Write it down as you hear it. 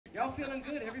Y'all feeling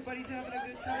good? Everybody's having a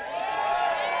good time?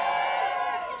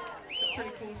 It's a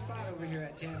pretty cool spot over here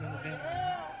at JAMINTHEVAN.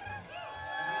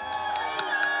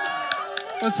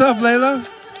 What's up, Layla?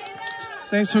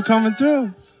 Thanks for coming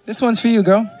through. This one's for you,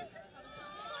 girl.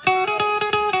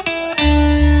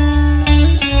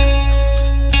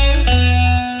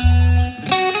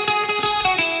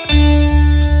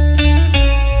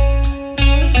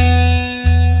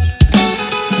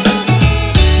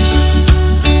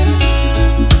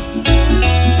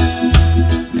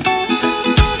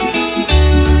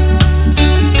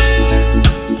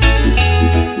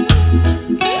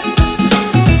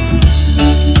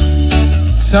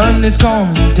 Sun is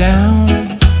going down,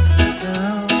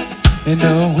 and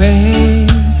the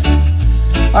waves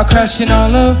are crashing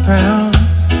all around.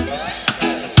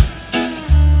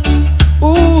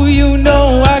 Ooh, you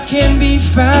know I can be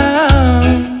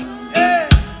found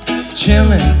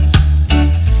chilling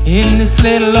in this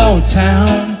little old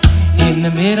town in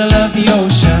the middle of the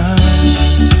ocean.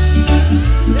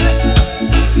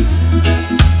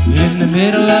 In the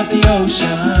middle of the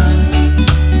ocean.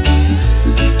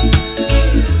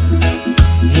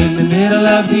 In the middle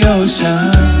of the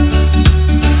ocean.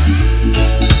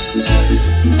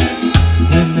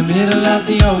 In the middle of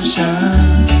the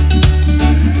ocean.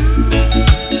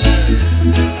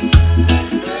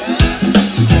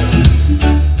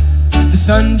 The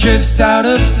sun drifts out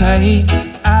of sight,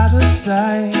 out of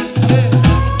sight.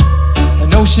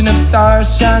 An ocean of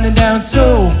stars shining down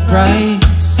so bright,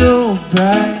 so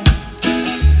bright.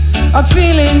 I'm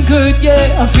feeling good,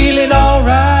 yeah, I'm feeling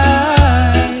alright.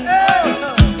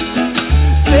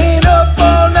 Staying up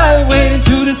all night, waiting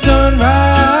to the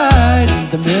sunrise. In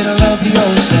the middle of the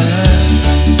ocean.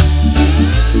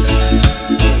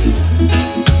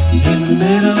 In the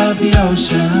middle of the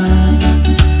ocean.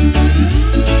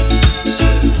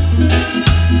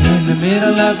 In the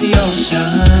middle of the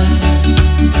ocean.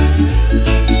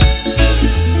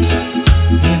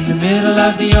 In the middle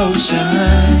of the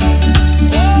ocean.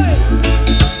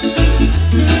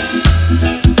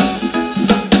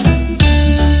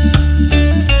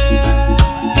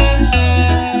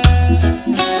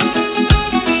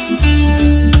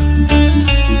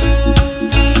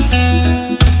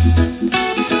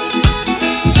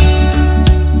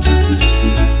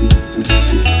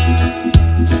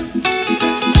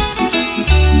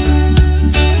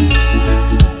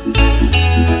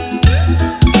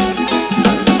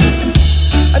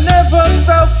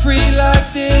 Free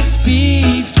like this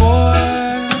before.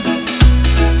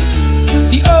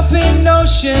 The open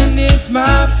ocean is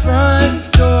my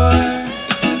front door.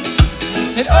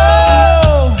 And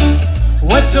oh,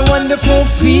 what a wonderful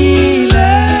feeling.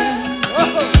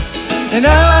 And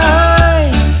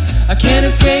I can't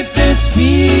escape this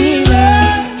feeling.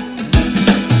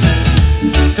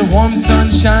 The warm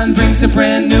sunshine brings a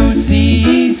brand new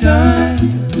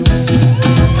season.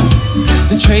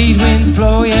 The trade winds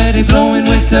blow, yeah, they blowing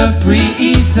with the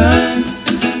breeze, son.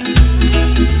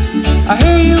 I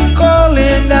hear you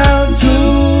calling out to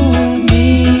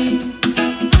me.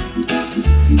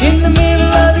 In the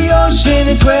middle of the ocean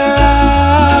is where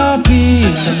I'll be.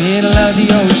 In the middle of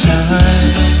the ocean.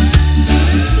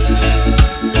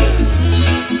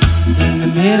 In the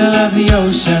middle of the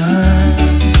ocean.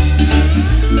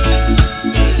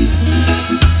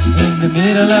 In the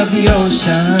middle of the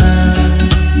ocean.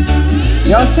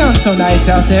 Y'all sound so nice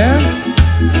out there.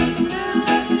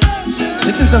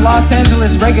 This is the Los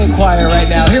Angeles Reggae Choir right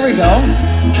now. Here we go.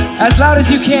 As loud as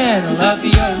you can. I love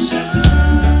the ocean.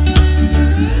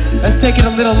 Let's take it a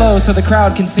little low so the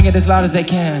crowd can sing it as loud as they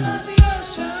can.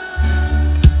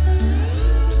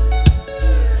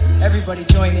 Everybody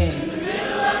join in.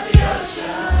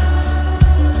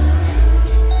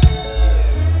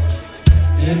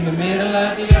 In the middle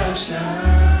of the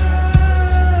ocean.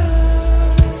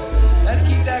 Let's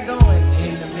keep that going.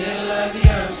 In the middle of the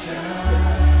ocean.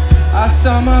 I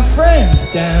saw my friends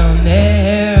down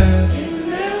there. In the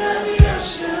middle of the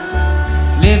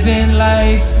ocean. Living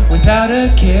life without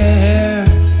a care. In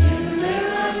the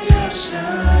middle of the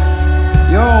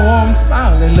ocean. Your warm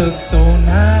smile, it looks so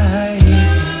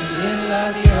nice. In the middle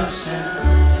of the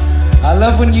ocean. I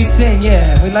love when you sing,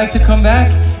 yeah. We'd like to come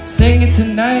back, sing it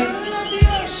tonight.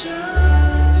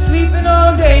 Sleeping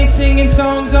all day, singing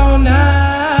songs all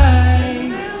night.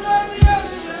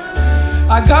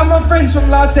 I got my friends from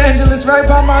Los Angeles right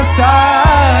by my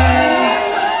side.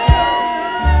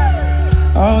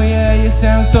 Oh yeah, you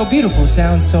sound so beautiful,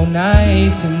 sound so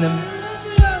nice. In the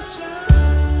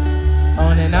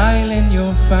on an island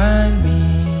you'll find me.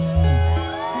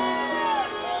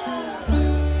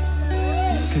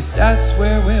 'Cause that's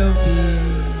where we'll be.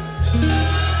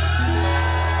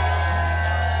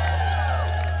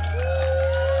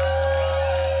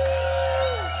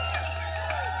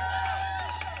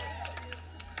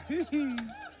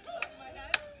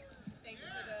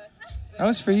 That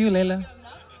was for you, Layla.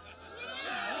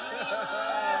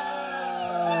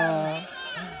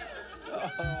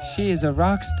 She is a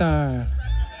rock star.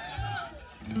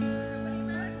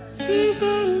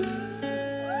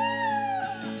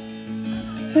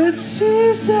 It's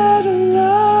easy to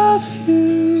love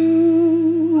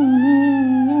you.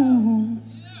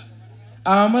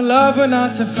 I'm a lover,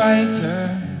 not a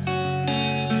fighter.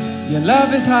 Your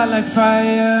love is hot like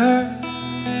fire,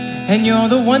 and you're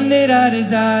the one that I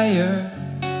desire.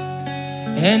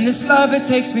 And this love, it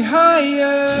takes me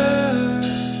higher.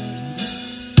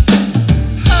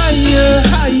 Higher,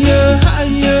 higher,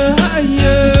 higher,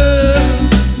 higher.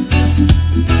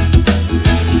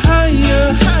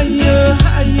 Higher, higher,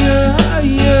 higher,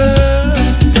 higher.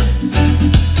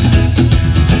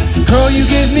 Girl, you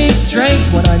give me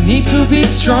strength when I need to be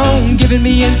strong, giving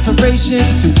me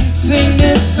inspiration to sing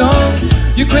this song.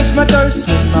 You quench my thirst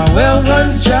when my well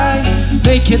runs dry,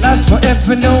 make it last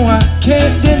forever, no, I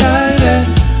can't deny that.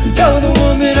 You're the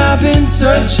woman I've been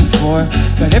searching for,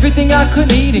 got everything I could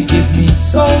need and give me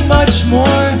so much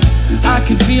more. I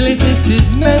can feel it, this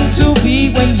is meant to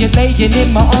be, when you're laying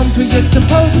in my arms where you're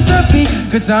supposed to be.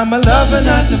 Cause I'm a lover,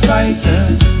 not a fighter.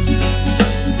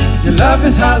 Your love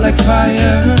is hot like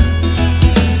fire,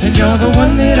 and you're the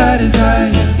one that I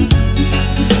desire.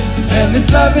 And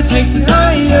this love, it takes us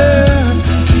higher.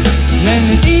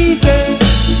 And it's easy,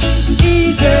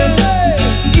 easy,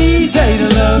 easy to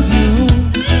love you.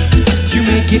 You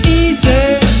make it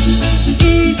easy,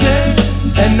 easy,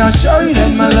 and I'll show you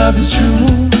that my love is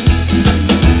true.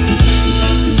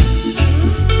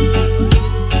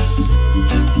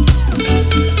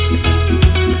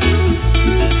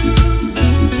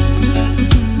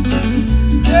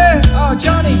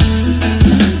 Johnny.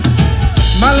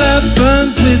 My love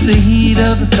burns with the heat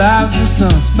of 1,000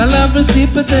 suns. My love runs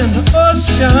deeper than the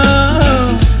ocean,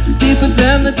 deeper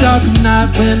than the dark of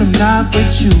night when I'm not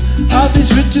with you. All these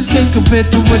riches can't compare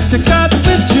to what I got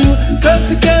with you. Cause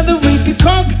together we can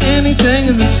conquer anything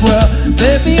in this world.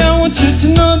 Baby, I want you to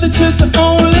know that you're the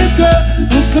only girl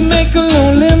who can make a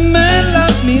lonely man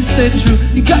love me, stay true.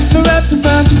 You got me wrapped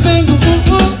around your finger,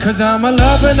 ooh, ooh. Cause I'm a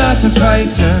lover, not a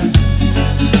fighter.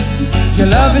 Your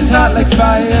love is hot like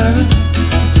fire,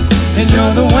 and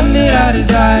you're the one that I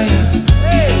desire.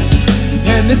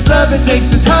 And this love, it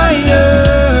takes us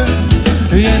higher.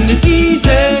 And it's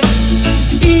easy,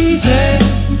 easy,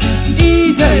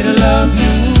 easy to love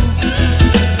you.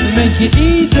 Make it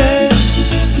easy,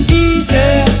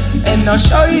 easy, and I'll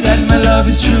show you that my love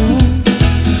is true.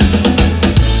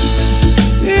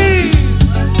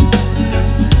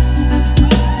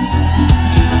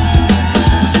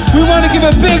 We want to give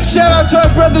a big shout out to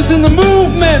our brothers in the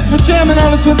movement for jamming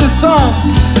on us with this song.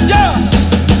 Yeah!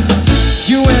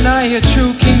 You and I are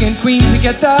true king and queen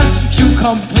together. You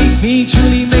complete me,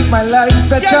 truly make my life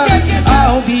better.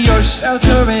 I'll be your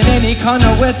shelter in any kind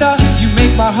of weather. You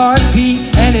make my heart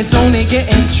beat and it's only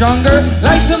getting stronger.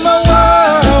 Light to my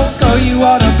world, girl, you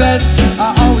are the best.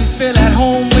 I always feel at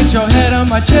home with your head on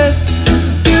my chest.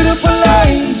 Beautiful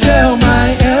angel,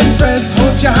 my empress,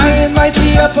 hold you high and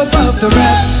mighty up above the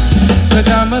rest. Cause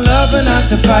I'm a lover,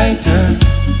 not a fighter.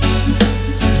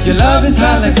 Your love is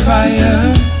hot like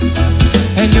fire,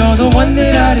 and you're the one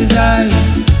that I desire.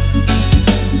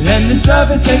 And this love,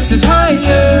 it takes us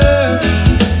higher.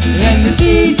 And it's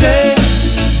easy,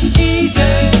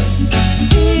 easy,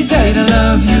 easy to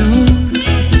love you.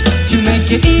 You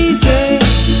make it easy,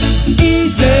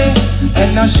 easy,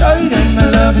 and I'll show you that my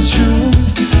love is true.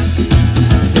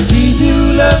 It's easy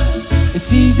to love,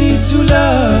 it's easy to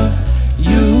love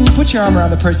you. Put your arm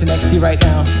around the person next to you right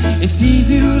now. It's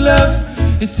easy to love,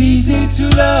 it's easy to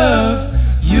love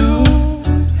you.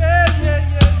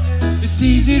 It's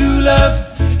easy to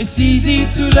love, it's easy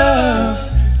to love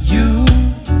you.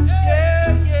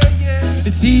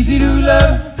 It's easy to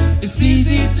love, it's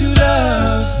easy to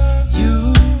love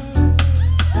you.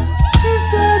 It's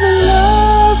easy to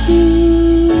love you.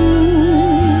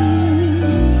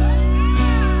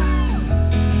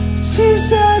 It's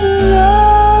easy to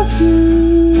love you.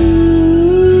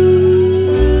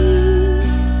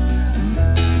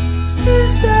 It's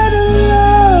easy to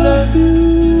love you.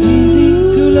 Easy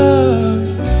to love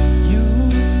you.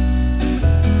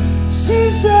 It's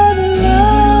easy to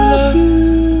love you.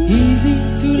 Easy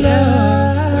to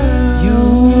love you.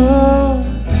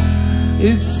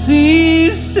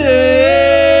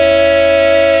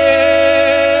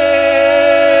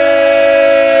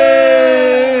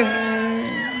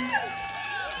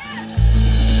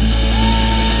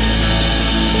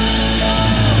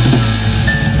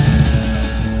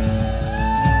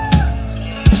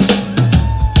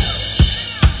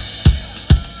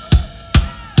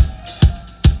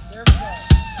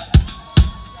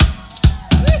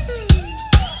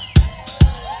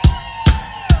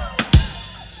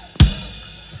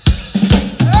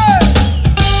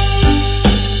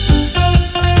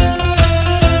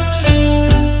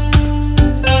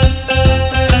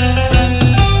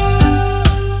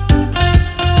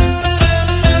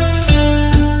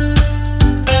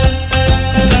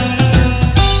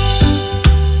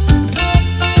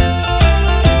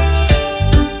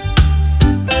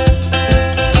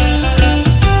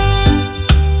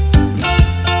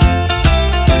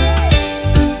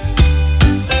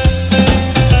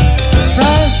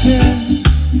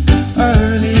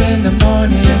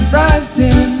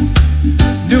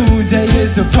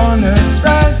 upon us,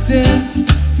 rising.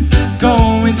 Go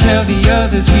and tell the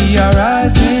others we are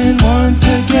rising once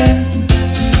again.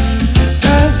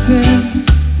 Rising,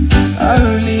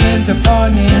 early in the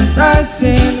morning,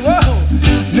 rising. Whoa.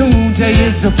 New day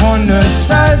is upon us,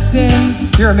 rising.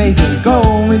 You're amazing. Go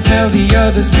and tell the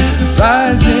others we're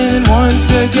rising once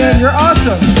again. You're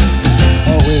awesome.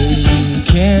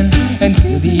 Awaken and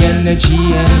feel the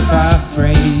energy and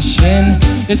vibration.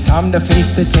 It's time to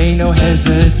face the day, no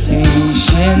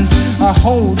hesitations are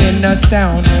holding us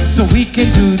down. So we can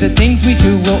do the things we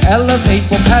do, we'll elevate,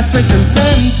 we'll pass right through.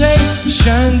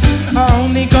 Temptations are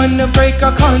only gonna break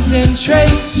our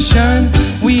concentration.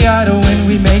 We ought to win,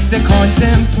 we make the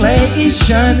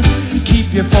contemplation.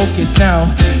 Keep your focus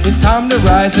now, it's time to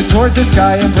rise up towards the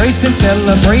sky. Embrace and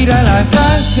celebrate our life.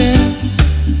 Rising,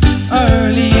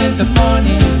 early in the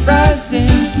morning,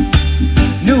 rising.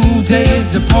 New day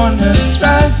is upon us,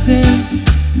 rising.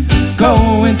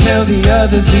 Go and tell the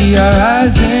others we are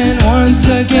rising once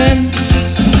again.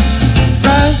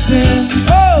 Rising,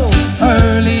 oh,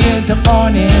 early in the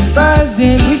morning,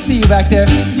 rising. We see you back there.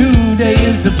 New day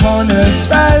is upon us,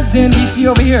 rising. We see you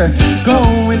over here. Go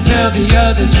and tell the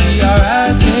others we are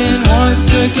rising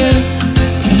once again.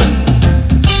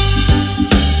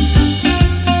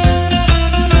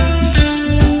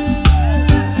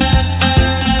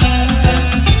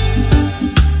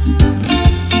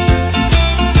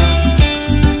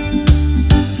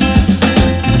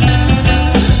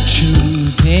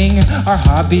 Our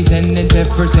hobbies and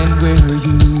endeavors, and we're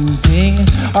using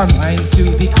our minds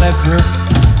to be clever,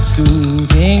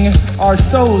 soothing our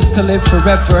souls to live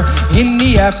forever in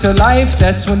the afterlife.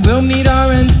 That's when we'll meet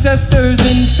our ancestors,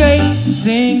 and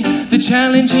facing the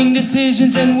challenging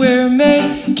decisions, and we're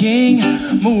making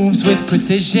moves with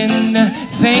precision.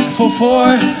 Thankful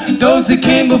for those that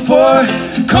came before.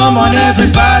 Come on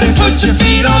everybody, put your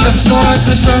feet on the floor,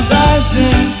 'cause we're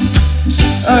rising.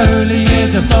 Early in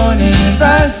the morning,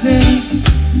 rising.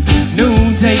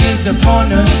 New day is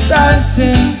upon us,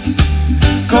 rising.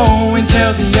 Go and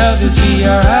tell the others we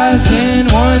are rising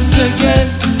once again.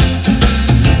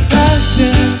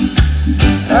 Rising,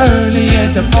 early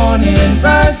in the morning,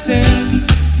 rising.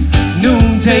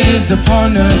 New day is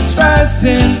upon us,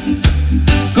 rising.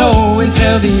 Go and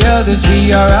tell the others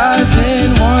we are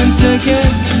rising once again.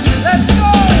 Let's go!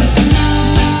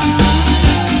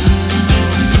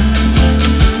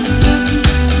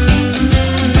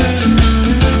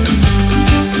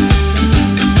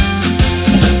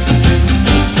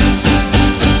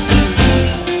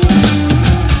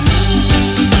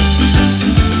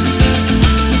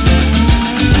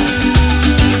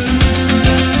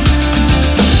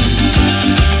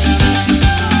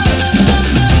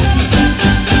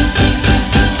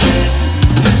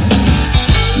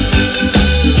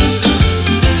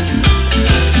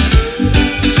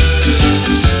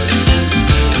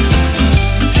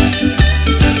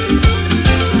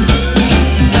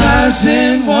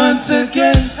 Once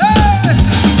again, hey!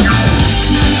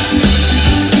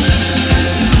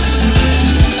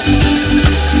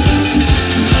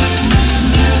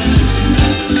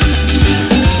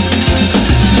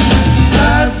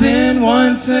 Rising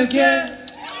once again.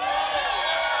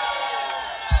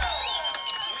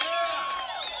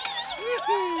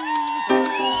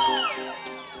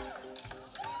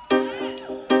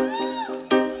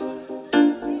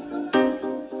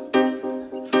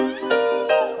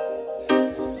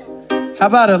 How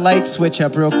about a light switch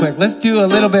up real quick? Let's do a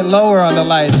little bit lower on the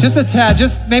lights. Just a tad,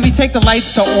 just maybe take the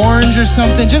lights to orange or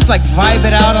something. Just like vibe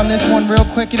it out on this one real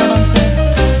quick, you know what I'm saying?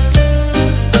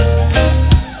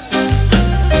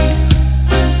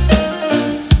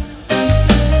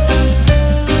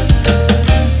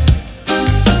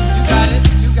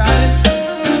 You got it.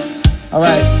 All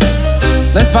right,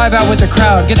 let's vibe out with the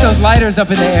crowd. Get those lighters up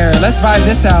in the air. Let's vibe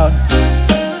this out.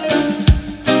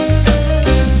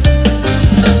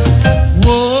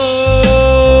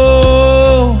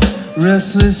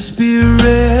 Restless spirit,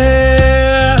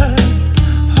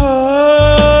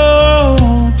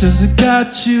 oh, does it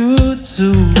got you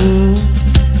too?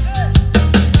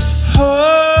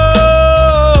 Oh,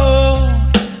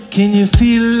 can you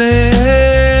feel it?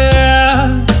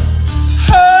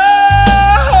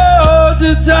 Oh,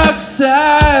 the dark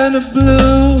side of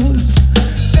blues.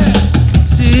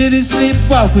 City sleep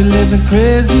while we live in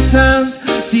crazy times.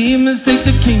 Demons take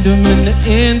the kingdom and the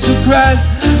Antichrist.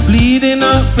 Bleeding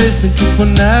our race and keep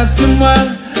on asking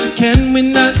why. Can we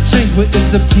not change? Where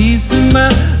is the peace of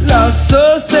mind? Lost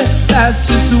soul say that's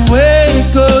just the way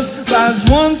it goes. Rise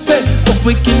one say,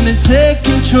 awaken and take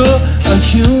control. A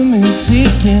human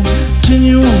seeking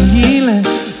genuine healing,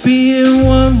 being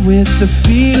one with the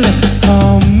feeling.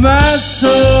 Oh my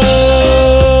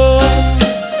soul,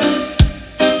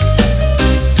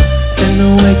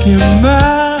 awaken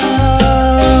my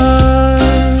heart,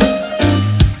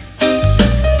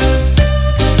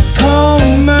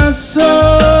 calm my soul,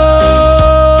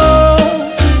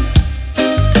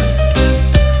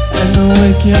 and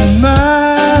awaken my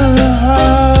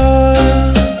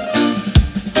heart.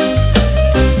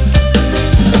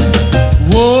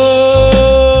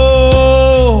 Whoa,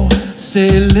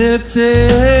 stay lifted.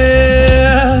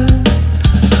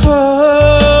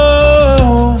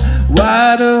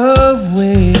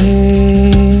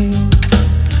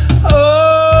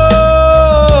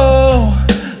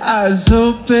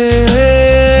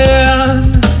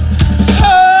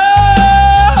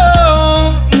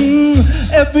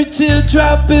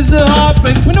 Teardrop is a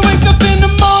heartbreak. When I wake up in the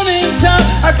morning time,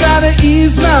 I gotta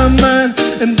ease my mind.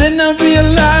 And then I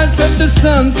realize that the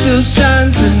sun still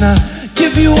shines. And I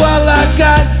give you all I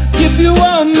got, give you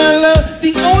all my love.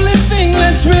 The only thing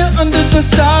that's real under the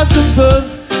stars above.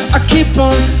 I keep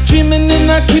on dreaming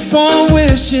and I keep on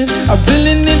wishing. I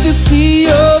really need to see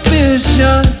your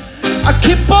vision. I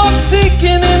keep on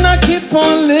seeking and I keep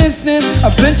on listening.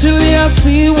 Eventually I'll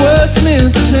see what's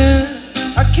missing.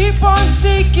 I keep on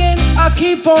seeking, I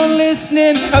keep on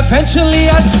listening. Eventually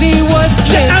I see what's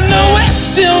missing. Yeah, I know it's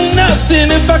still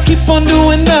nothing if I keep on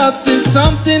doing nothing.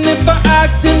 Something if I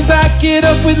act and back it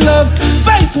up with love.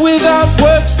 Faith without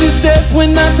works is dead.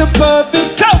 We're not above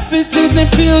it. Coveted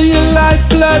and feel your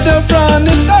lifeblood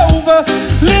running over.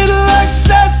 Little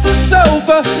excess is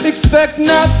sober. Expect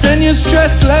nothing, you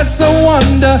stress less. I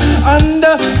wonder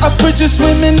under a bridge you're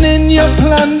swimming in your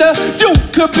plunder. You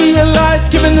could be a light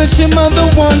giving the shimmer the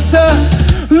wonder.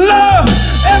 Love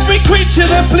every creature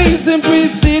that bleeds and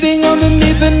breathes, sitting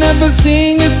underneath and never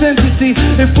seeing its entity.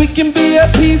 If we can be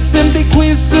at peace and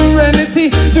bequeath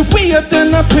serenity, then we have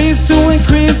done our praise to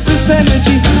increase this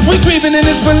energy. We're grieving in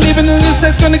this, believing in this,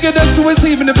 that's gonna get us to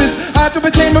receiving the biz. Hard to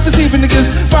retain, but receiving the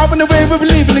gifts. Far away, we're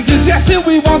believing the gifts. Yes, if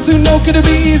we want to know, could it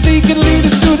be easy? Could it lead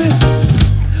us to this?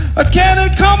 Can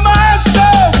it calm my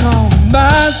soul? Calm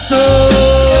my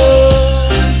soul.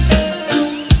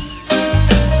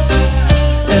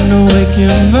 And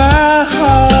awaken my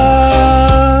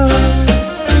heart,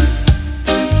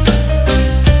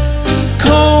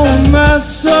 calm my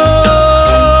soul,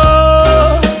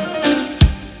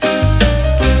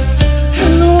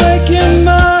 and awaken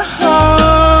my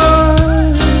heart.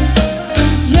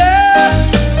 Yeah,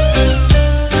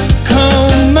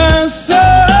 calm my soul,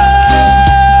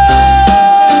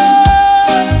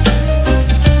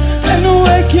 and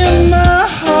awaken my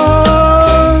heart.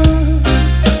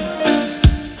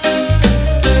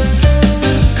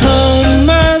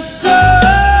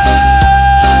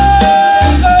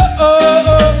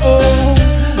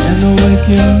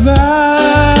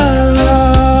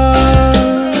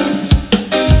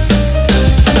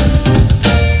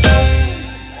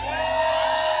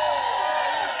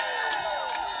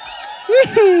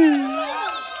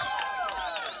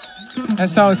 That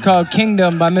song is called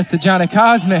Kingdom by Mr. Johnny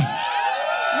Cosmic.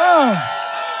 Oh.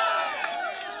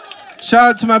 Shout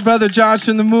out to my brother Josh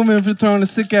in the movement for throwing a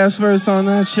sick ass verse on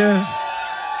that shit.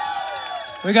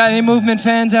 We got any movement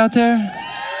fans out there?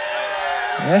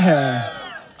 Yeah.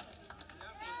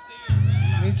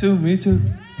 Me too, me too.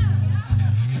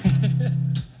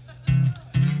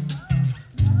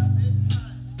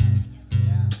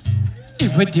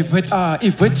 It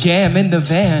would jam in the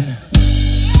van.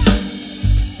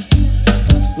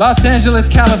 Los Angeles,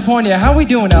 California, how we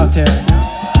doing out there?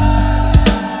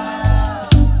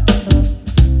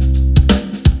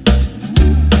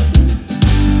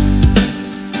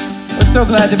 We're so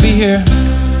glad to be here.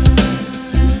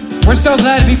 We're so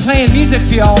glad to be playing music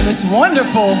for y'all this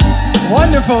wonderful,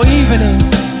 wonderful evening.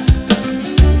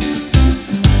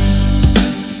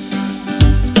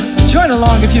 Join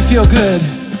along if you feel good.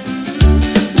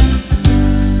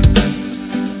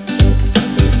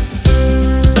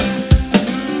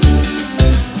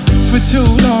 For too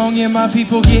long, yeah, my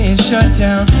people getting shut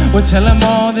down. We'll tell them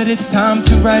all that it's time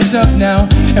to rise up now,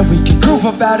 and we can groove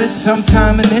about it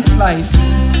sometime in this life.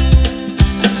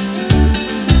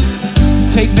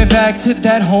 Take me back to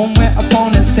that home where I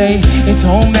wanna stay. It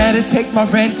don't matter, take my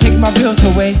rent, take my bills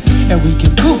away, and we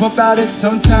can groove about it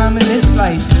sometime in this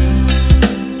life.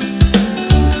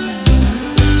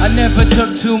 I never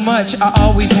took too much, I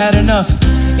always had enough.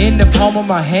 in the palm of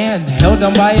my hand, held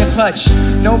on by a clutch.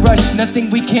 No rush, nothing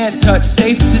we can't touch.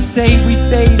 Safe to say we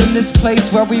stayed in this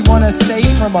place where we wanna stay.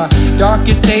 From our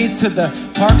darkest days to the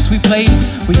parks we played,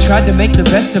 we tried to make the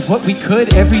best of what we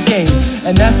could every day.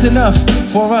 And that's enough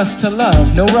for us to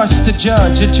love. No rush to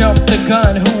judge or jump the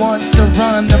gun. Who wants to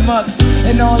run amok?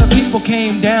 And all the people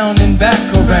came down and back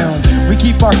around. We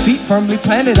keep our feet firmly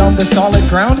planted on the solid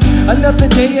ground. Another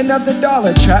day, another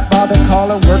dollar, trapped by the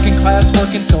collar. Working class,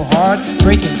 working so hard,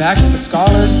 breaking backs for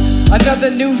scholars. Another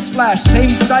news flash,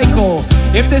 same cycle.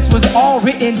 If this was all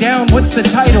written down, what's the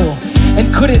title?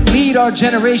 And could it lead our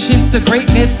generations to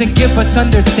greatness and give us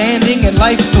understanding in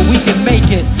life so we can make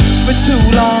it? For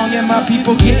too long and my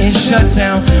people getting shut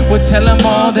down. We'll tell them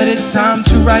all that it's time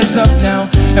to rise up now,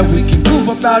 and we can prove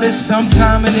about it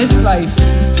sometime in this life.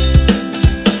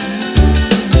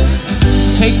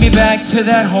 Take me back to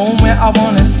that home where I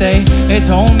wanna stay. It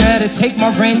don't matter, take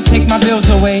my rent, take my bills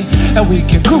away, and we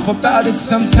can prove about it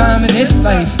sometime in this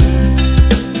life.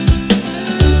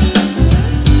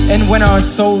 And when our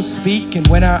souls speak and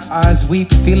when our eyes weep,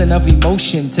 feeling of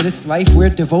emotion to this life we're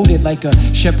devoted, like a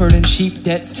shepherd and sheep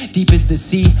that's deep as the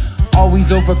sea.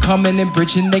 Always overcoming and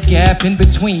bridging the gap in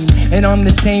between. And on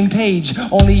the same page,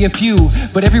 only a few,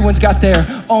 but everyone's got their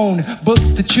own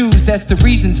books to choose. That's the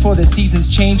reasons for the seasons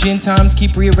changing. Times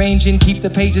keep rearranging, keep the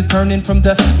pages turning from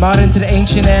the modern to the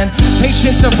ancient. And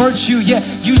patience a virtue, yeah,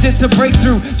 use it to break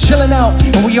through. Chilling out,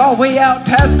 and we all way out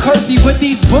past curfew, but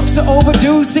these books are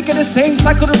overdue. Sick of the same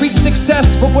cycle to reach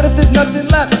success, but what if there's nothing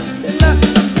left?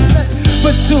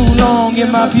 For too long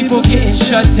and my people getting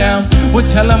shut down. We'll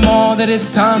tell them all that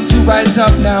it's time to rise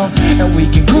up now, and we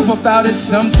can groove about it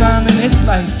sometime in this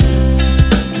life.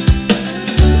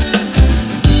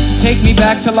 Take me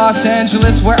back to Los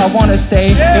Angeles where I wanna stay.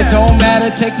 It don't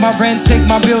matter, take my rent, take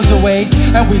my bills away,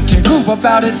 and we can groove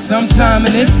about it sometime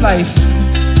in this life.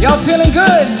 Y'all feeling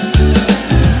good?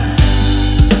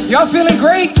 Y'all feeling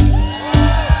great?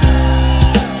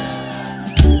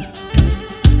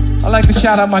 I'd like to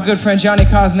shout out my good friend Johnny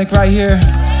Cosmic right here.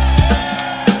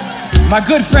 My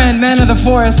good friend, Man of the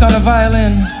Forest on the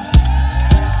violin.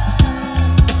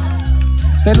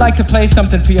 They'd like to play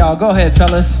something for y'all. Go ahead,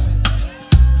 fellas.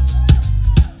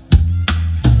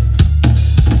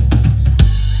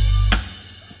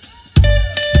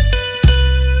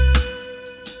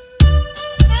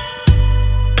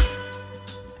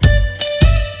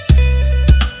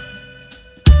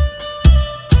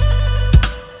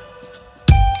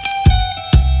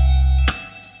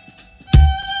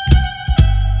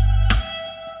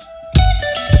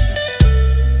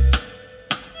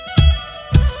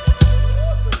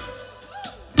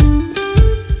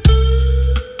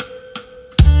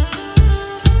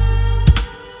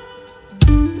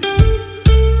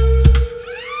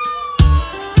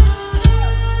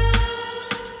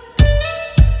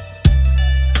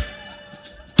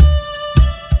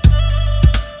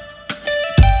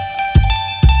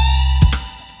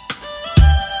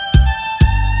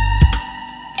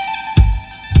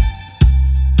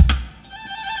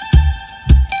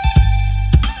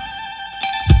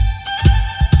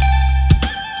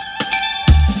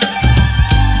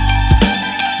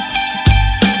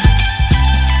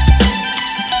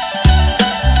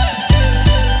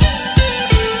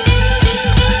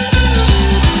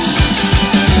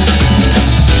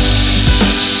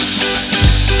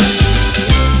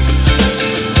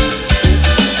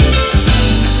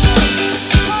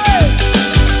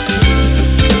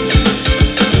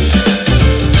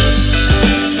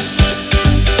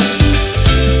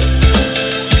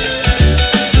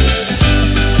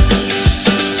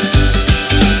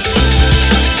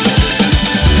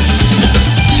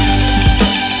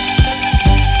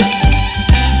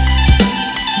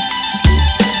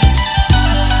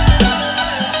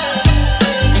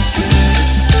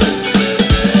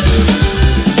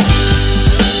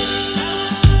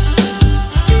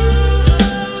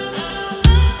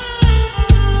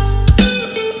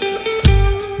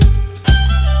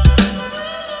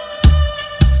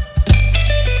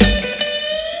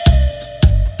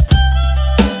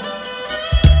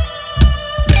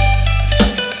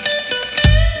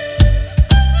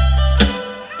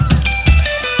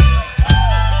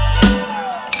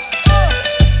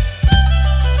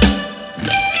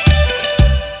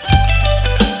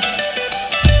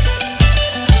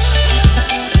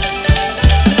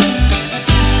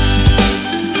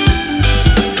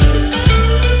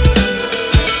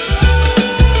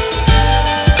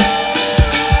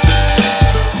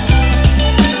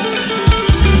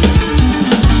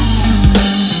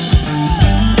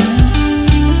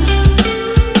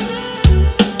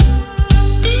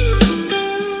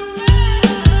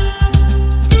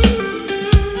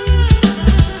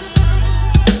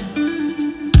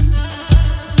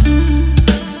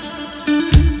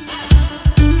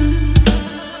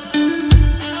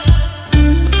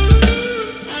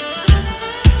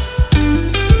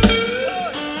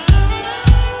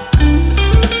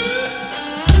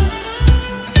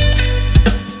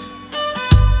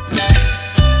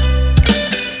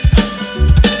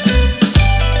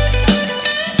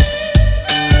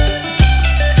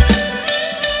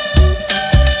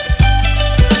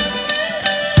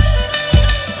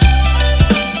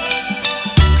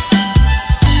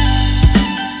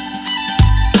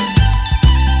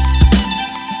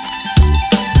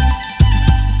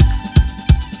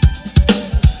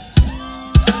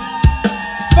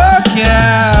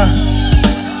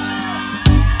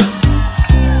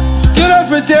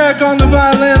 for Derek on the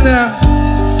violin there.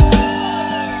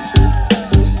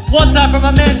 One time for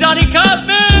my man Johnny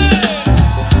Kaufman.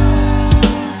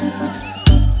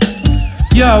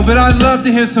 Yo, but I'd love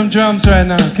to hear some drums right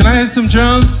now. Can I hear some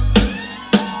drums?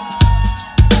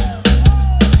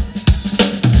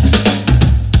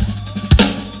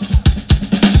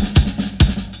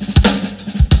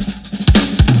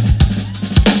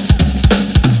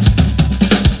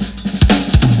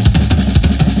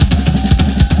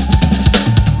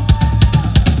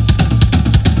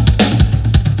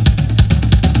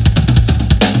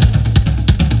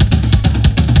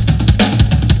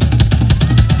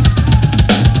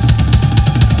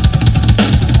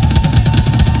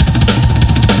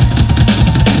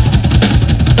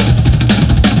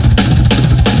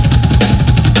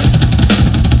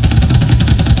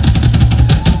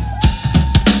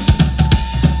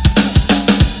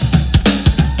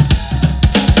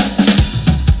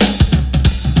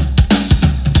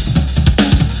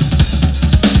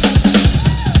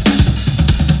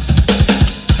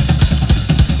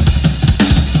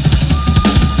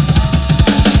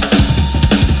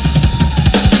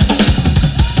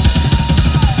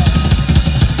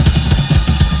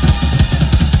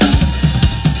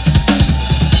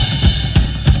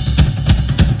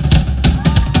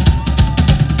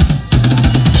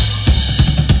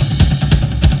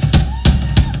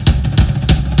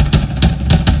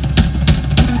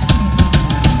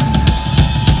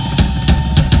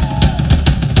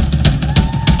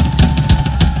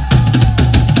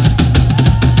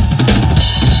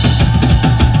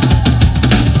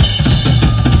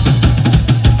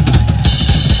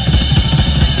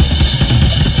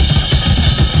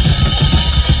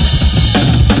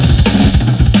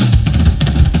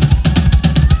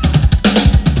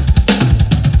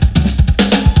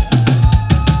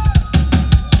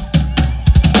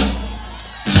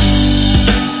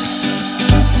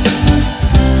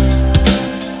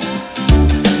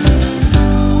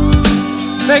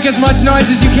 Make as much noise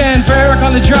as you can for Eric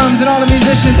on the drums and all the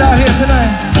musicians out here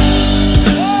tonight.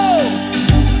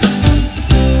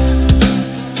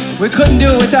 We couldn't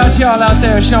do it without y'all out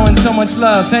there showing so much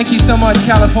love. Thank you so much,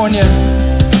 California.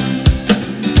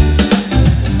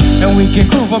 And we can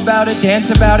groove about it,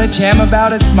 dance about it, jam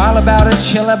about it, smile about it,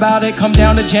 chill about it. Come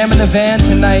down to Jam in the Van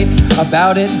tonight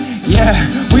about it. Yeah,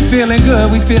 we feeling good,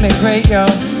 we feeling great, yo.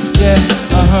 Yeah,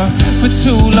 For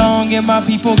too long and my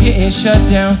people getting shut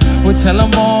down. We'll tell them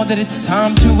all that it's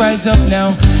time to rise up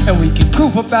now. And we can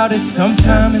groove about it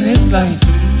sometime in this life.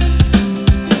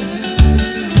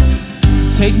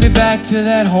 Take me back to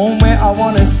that home where I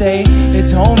wanna stay.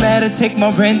 It's home that'll take my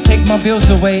rent, take my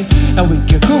bills away. And we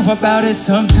can groove about it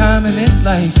sometime in this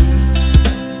life.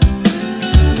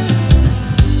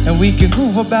 And we can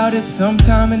groove about it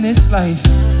sometime in this life.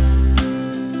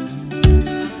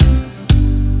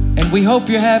 And we hope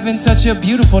you're having such a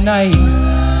beautiful night.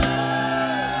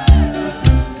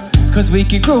 'Cause we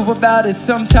can groove about it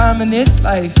sometime in this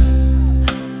life.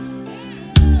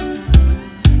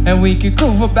 And we can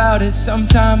groove about it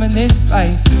sometime in this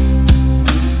life.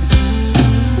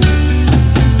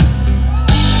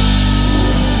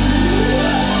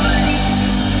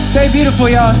 Stay beautiful,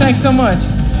 y'all. Thanks so much.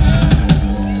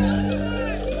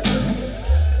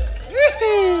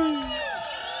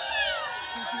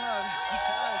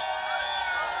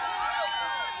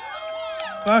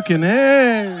 Fucking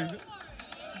hey.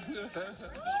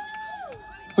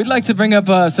 We'd like to bring up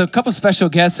a couple special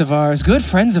guests of ours, good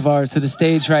friends of ours, to the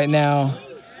stage right now.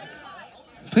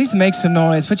 Please make some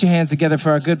noise. Put your hands together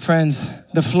for our good friends,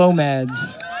 the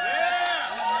Flomads.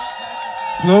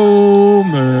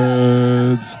 Flomads.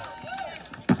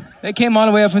 They came all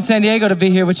the way up from San Diego to be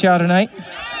here with y'all tonight.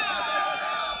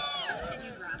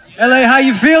 LA, how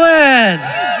you feeling?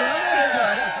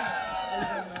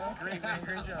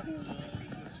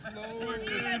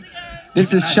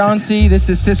 This is Chauncey, this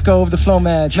is Cisco of the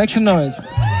Flomads. Make some noise. All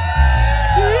right.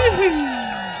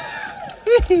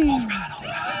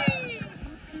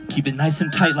 Keep it nice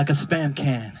and tight like a Spam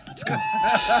can. Let's go.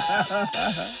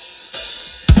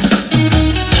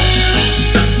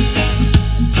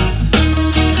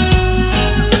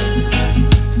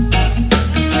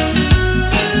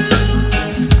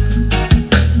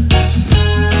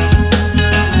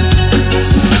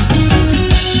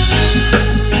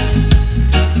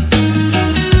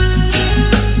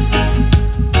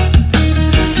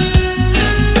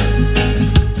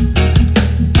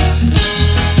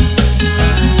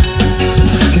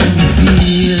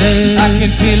 I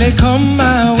can feel it come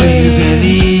my way. Do you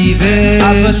believe it?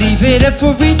 I believe it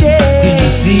every day. Do you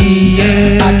see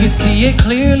it? I can see it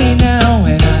clearly now,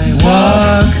 and I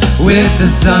Walk with the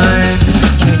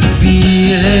sun. Can you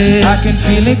feel it? I can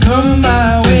feel it come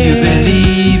my way. Do you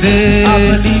believe it?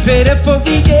 I believe it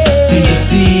every day. Do you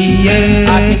see it?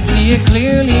 I can see it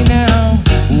clearly now.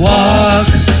 Walk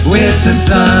with the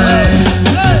sun.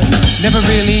 Never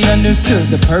really understood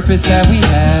the purpose that we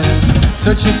have.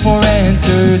 Searching for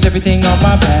answers, everything on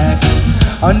my back.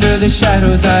 Under the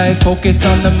shadows I focus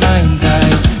on the mind's eye.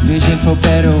 Vision for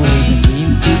better ways and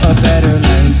means to a better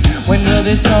life. When will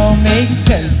this all make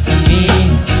sense to me?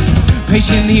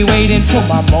 Patiently waiting for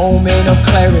my moment of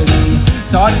clarity.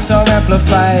 Thoughts are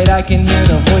amplified, I can hear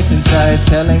the voice inside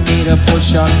telling me to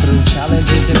push on through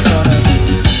challenges in front of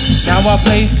me. Now I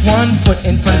place one foot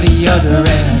in front of the other,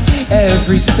 and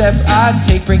every step I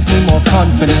take brings me more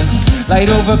confidence. Light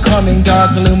overcoming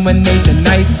dark, illuminate the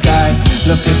night sky.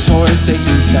 Looking towards the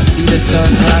east, I see the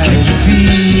sunrise. Can you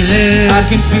feel it? I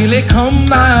can feel it come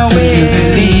my way. Do you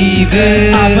believe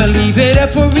it? I believe it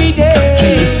every day.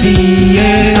 Can you see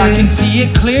it? I can see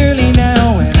it clearly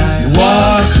now when I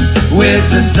walk with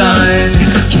the sun.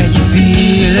 Can you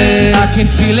feel it? I can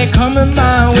feel it coming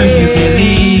my way. Do you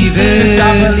believe it? 'Cause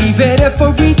I believe it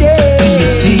every day. Do you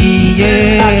see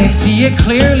it? I can see it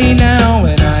clearly now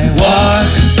when I walk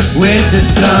with the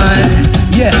sun.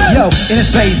 Yeah, yo, in a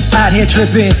space, out here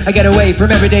tripping. I get away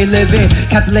from everyday living.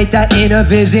 Encapsulate that inner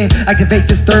vision. Activate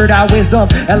this third eye wisdom.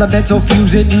 Elemental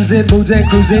fusion, using moods and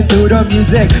cruising through the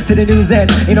music. To the news end,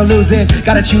 ain't no losing.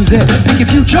 Gotta choose it, pick your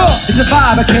future. It's a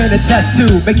vibe I can attest to.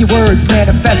 Make your words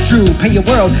manifest true. Paint your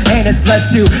world and it's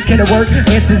blessed too. Can it work?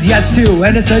 Answer's yes to.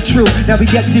 And it's the truth. Now we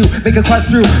get to make a quest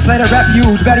through. Plan a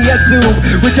refuge, better yet soon.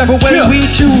 Whichever way we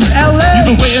choose, LA. You've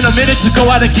been waiting a minute to go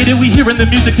out and get it. We hearing the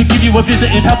music to give you a visit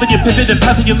and helping you pivot and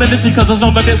passing your limits, because there's no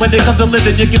limit when it comes to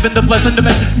living. You're given the blessing to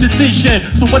make decision.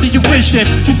 So what are you wishing?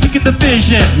 You're seeking the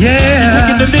vision. Yeah. You're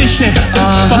taking the mission.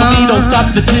 Follow me, don't stop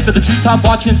to the tip of the treetop.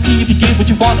 Watch and see if you get what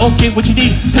you want or get what you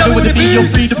need. Tell me what it be,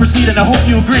 you're free to proceed, and I hope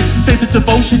you agree. Faith is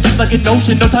devotion, deep like an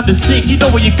ocean. No time to sink. You know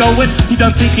where you're going. You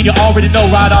done thinking, you already know.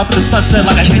 Right off of the sunset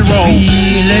like a Can hero. you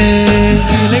feel it?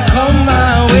 feel it come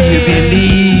my Do way. you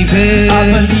believe it? I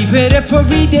believe it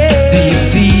every day. Do you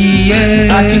see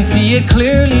it? I can see it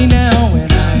clearly now when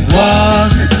I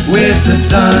walk with the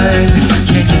sun.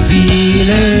 Can you feel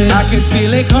it? I can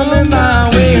feel it coming my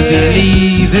Do way. you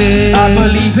believe it? I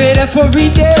believe it every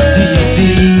day. Do you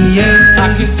see it?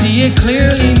 I can see it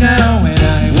clearly now when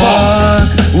I Walk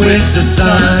with the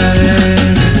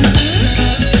sun.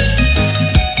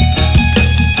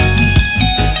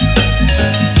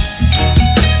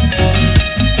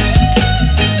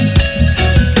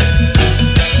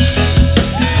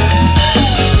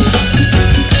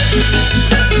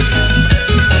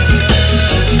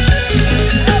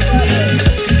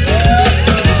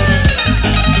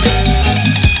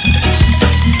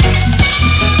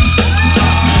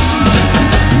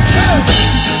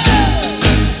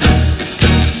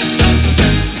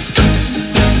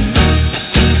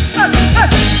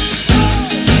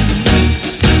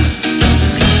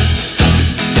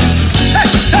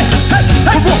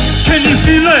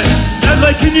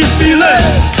 Can you feel it?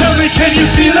 Tell me, can you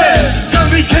feel it? Tell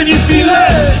me, can you feel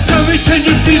it? Tell me, can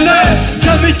you feel it?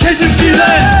 Tell me, can you feel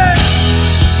it?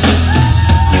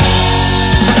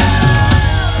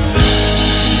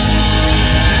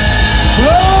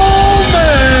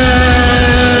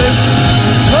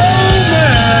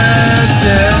 Romance,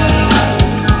 yeah.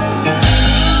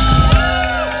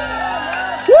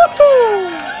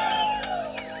 Woohoo!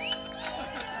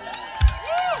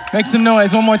 Make some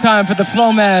noise one more time for the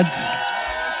Flomads.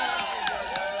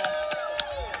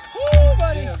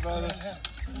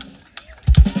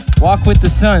 Walk with the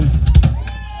sun.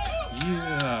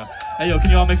 Yeah. Hey, yo,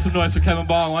 can you all make some noise for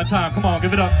KBong one time? Come on,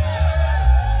 give it up.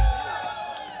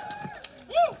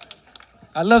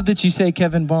 I love that you say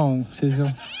Kevin Bong,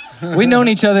 Cisco. We've known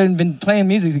each other and been playing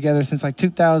music together since like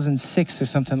 2006 or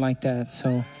something like that.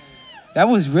 So that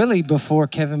was really before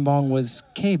Kevin Bong was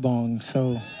KBong.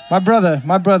 So my brother,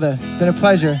 it's been a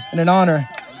pleasure and an honor.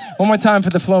 One more time for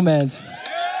the Flomads.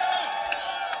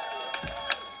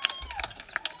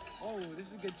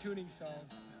 Tuning song.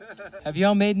 Have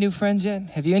y'all made new friends yet?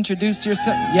 Have you introduced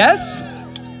yourself? Yes?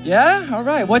 Yeah? All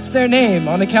right. What's their name?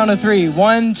 On the count of 3.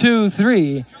 1, 2,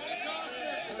 3.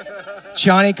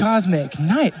 Johnny Cosmic.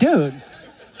 Nice. Dude,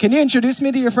 can you introduce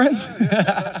me to your friends?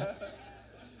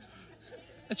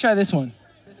 Let's try this one.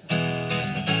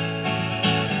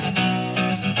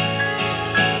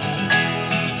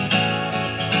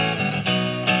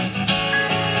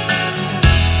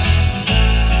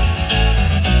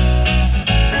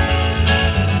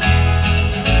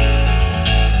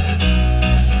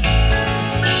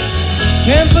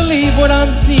 Can't believe what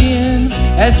I'm seeing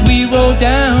as we roll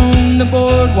down the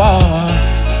boardwalk.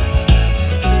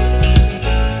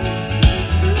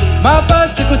 My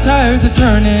bicycle tires are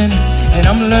turning, and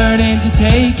I'm learning to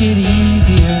take it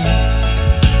easier.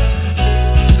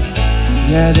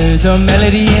 Yeah, there's a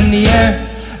melody in the air,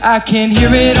 I can hear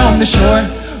it on the shore.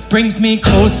 Brings me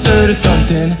closer to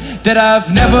something that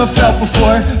I've never felt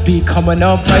before. Becoming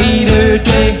a brighter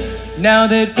day. Now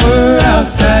that we're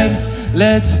outside,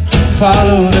 let's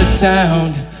follow the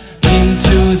sound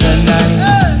into the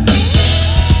night.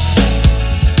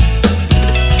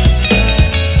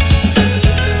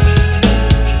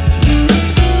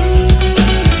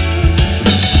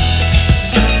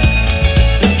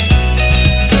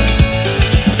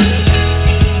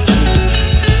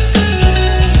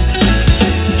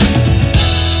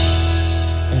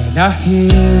 I hear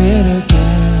it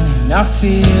again and I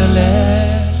feel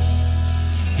it.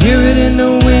 Hear it in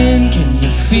the wind, can you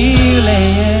feel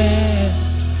it?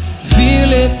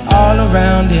 Feel it all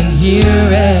around and hear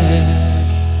it.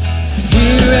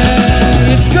 Hear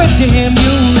it, it's good to hear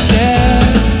music.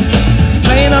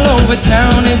 Playing all over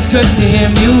town, it's good to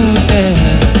hear music.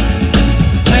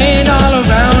 Playing all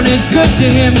around, it's good to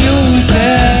hear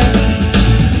music.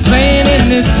 Playing in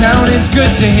this town, it's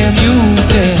good to hear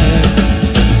music.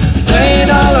 Playing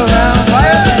all around,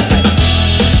 fire.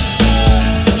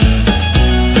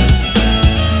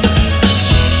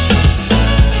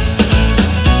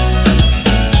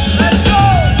 Let's go.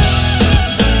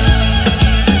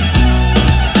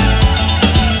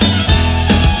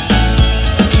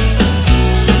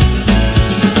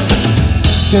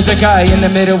 There's a guy in the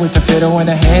middle with the fiddle and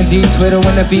the hands he twiddle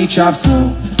when the beat drops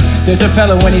low. There's a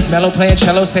fellow when he's mellow playing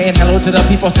cello, saying hello to the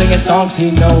people singing songs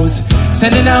he knows.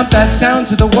 Sending out that sound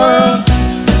to the world.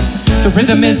 The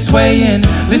rhythm is swaying,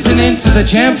 listening to the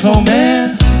jam flow,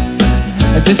 man.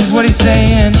 And this is what he's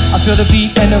saying. I feel the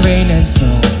beat and the rain and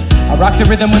snow. I rock the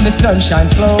rhythm when the sunshine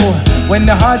flow. When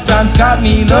the hard times got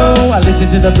me low, I listen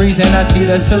to the breeze and I see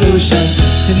the solution.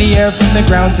 It's in the air from the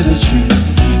ground to the trees.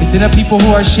 It's in the people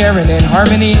who are sharing in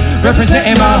harmony,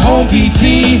 representing my home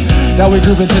PT. Now we're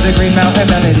grooving to the Green Mountain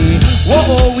melody.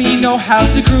 Whoa, we know how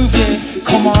to groove it.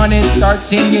 Come on, it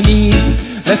starts in your knees.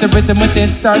 Let the rhythm with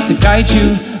this start to guide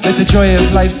you. Let the joy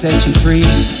of life set you free.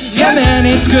 Yeah, man,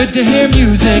 it's good to hear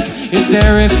music. It's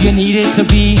there if you need it to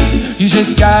be. You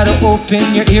just gotta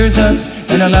open your ears up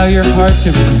and allow your heart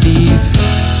to receive.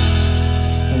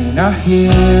 And I hear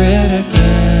it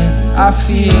again, I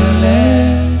feel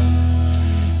it.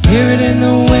 Hear it in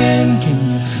the wind,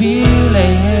 can you feel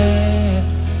it?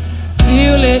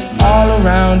 Feel it all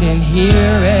around and hear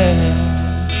it.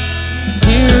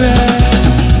 Hear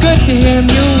it, good to hear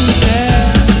music.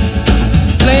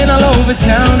 Playing all over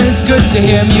town, it's good to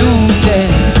hear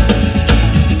music.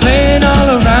 Playing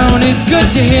all around, it's good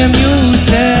to hear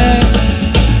music.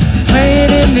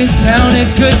 Playing in this town,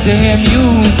 it's good to hear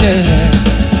music.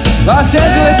 Los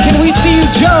Angeles, can we see you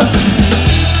jump?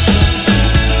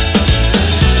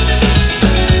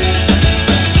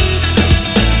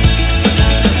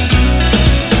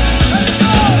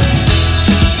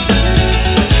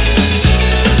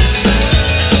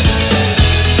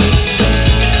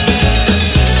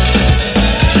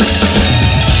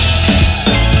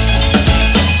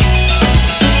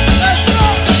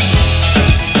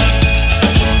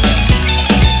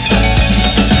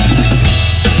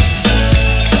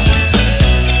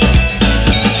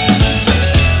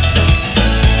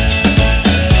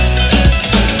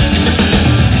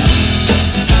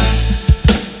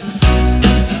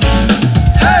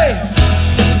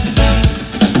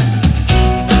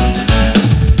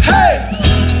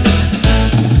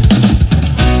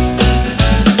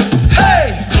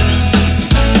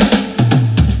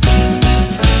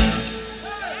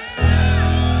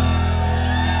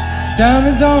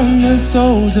 Diamonds on the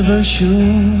soles of her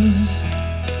shoes.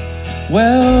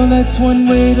 Well, that's one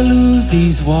way to lose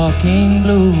these walking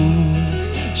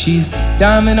blues. She's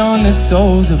diamond on the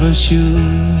soles of her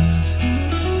shoes.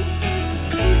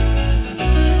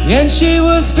 And she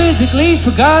was physically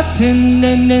forgotten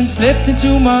and then slipped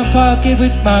into my pocket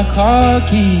with my car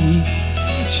keys.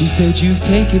 She said, you've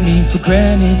taken me for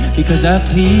granted because I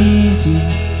please you,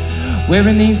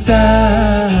 wearing these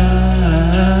diamonds.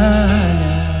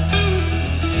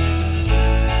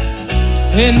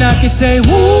 And I can say,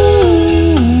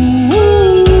 woo,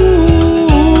 woo,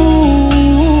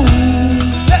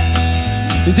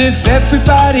 as if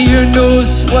everybody here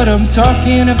knows what I'm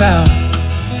talking about.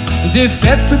 As if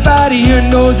everybody here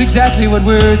knows exactly what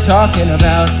we're talking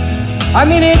about. I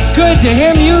mean, it's good to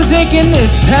hear music in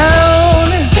this town.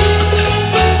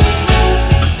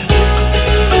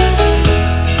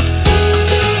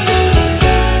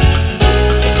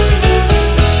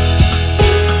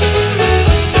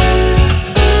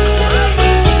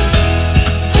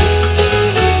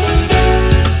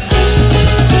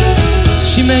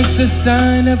 the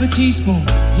sign of a teaspoon,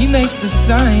 he makes the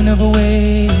sign of a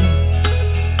wave.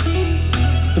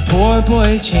 The poor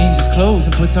boy changes clothes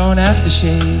and puts on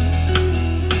aftershave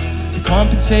to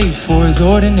compensate for his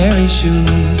ordinary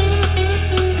shoes.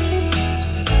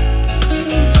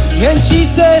 And she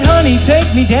said, honey,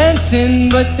 take me dancing,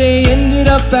 but they ended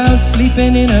up out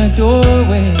sleeping in a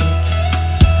doorway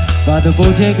by the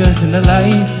bodegas and the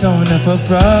lights on Upper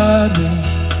Broadway,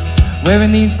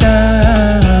 wearing these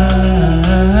dimes.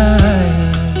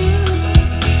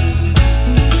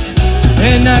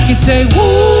 And I can say,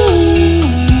 woo,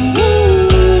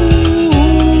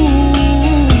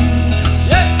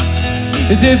 yeah.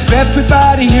 As if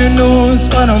everybody here knows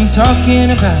what I'm talking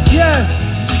about.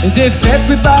 Yes. As if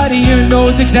everybody here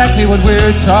knows exactly what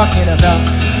we're talking about.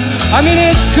 I mean,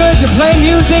 it's good to play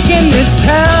music in this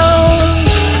town.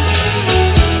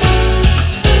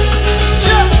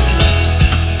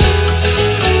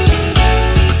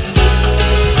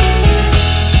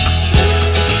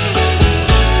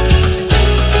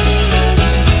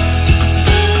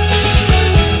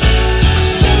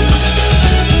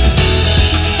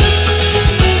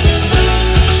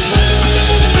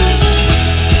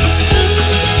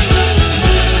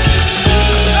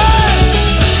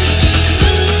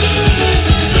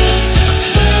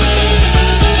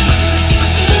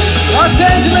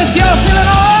 Y'all feeling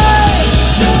alright?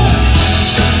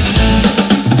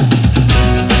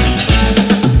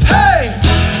 Hey!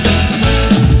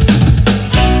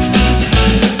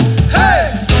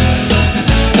 Hey!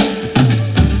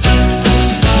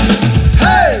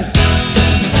 Hey!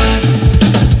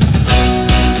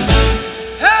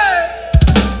 Hey!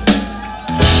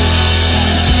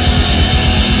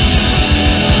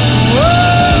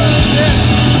 Whoa, yeah.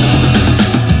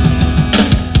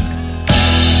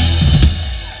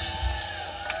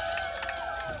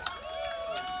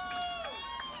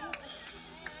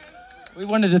 We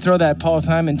wanted to throw that Paul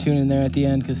Simon tune in there at the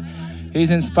end because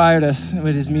he's inspired us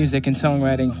with his music and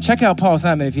songwriting. Check out Paul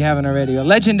Simon if you haven't already, a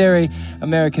legendary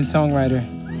American songwriter.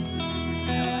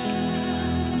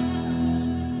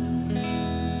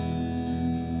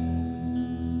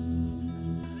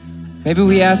 Maybe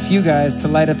we ask you guys to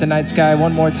light up the night sky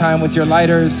one more time with your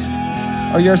lighters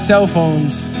or your cell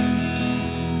phones.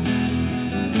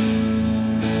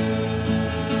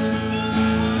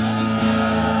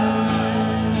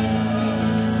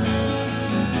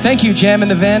 Thank you,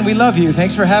 JAMINTHEVAN. We love you.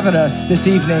 Thanks for having us this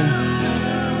evening.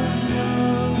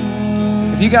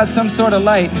 If you got some sort of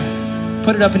light,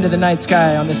 put it up into the night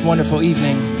sky on this wonderful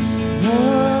evening.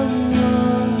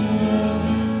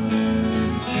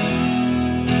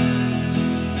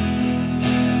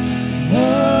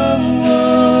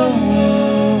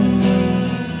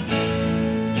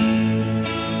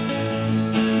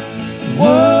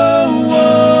 Whoa,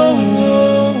 whoa,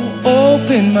 whoa,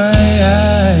 open my eyes.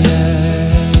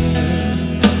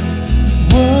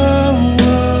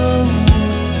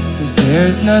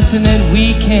 There's nothing that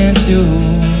we can't do.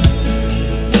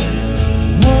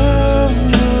 Whoa,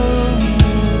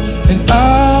 whoa, and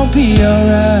I'll be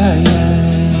alright.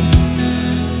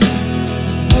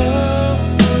 Whoa,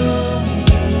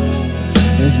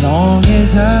 whoa, as long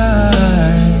as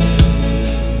I'm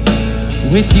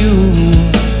with you.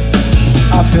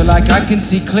 I feel like I can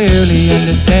see clearly,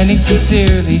 understanding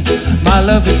sincerely. My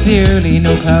love is dearly,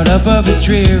 no cloud above is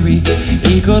dreary.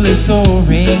 Eagle is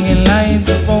soaring and lions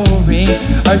are roaring.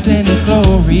 Earth in its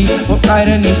glory will write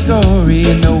a new story.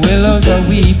 And the willows are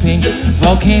weeping,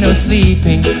 volcanoes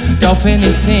sleeping, dolphin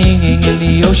is singing and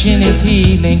the ocean is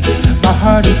healing. My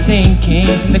heart is sinking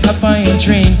from the cup I am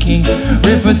drinking.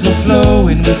 Rivers will flow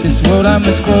and with this world I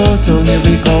must grow. So here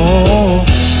we go.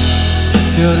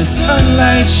 Feel the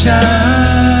sunlight shine.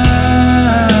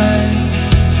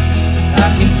 I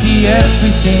can see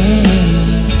everything.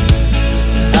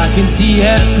 I can see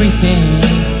everything.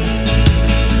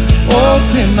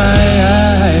 Open my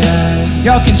eyes.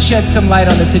 Y'all can shed some light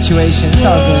on the situation. It's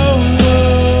all good.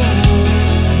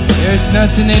 There's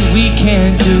nothing that we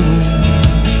can't do.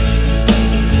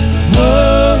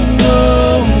 Whoa,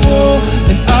 whoa, whoa,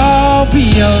 and I'll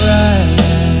be alright.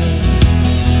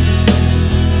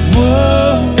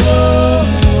 Whoa, whoa,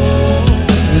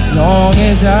 whoa, as long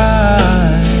as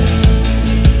I'm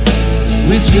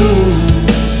with you.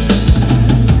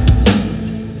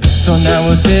 So now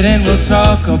we'll sit and we'll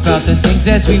talk about the things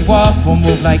as we walk. We'll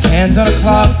move like hands on a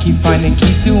clock, keep finding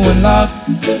keys to unlock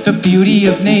the beauty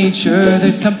of nature.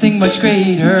 There's something much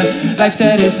greater, life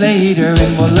that is later.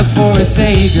 And we'll look for a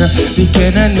savior,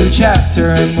 begin a new chapter.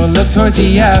 And we'll look towards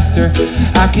the after.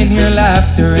 I can hear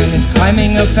laughter and it's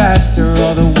climbing up faster.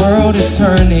 All the world is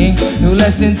turning, new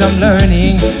lessons I'm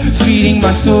learning, feeding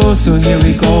my soul, so here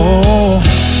we go.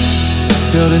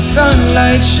 Feel the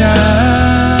sunlight shine.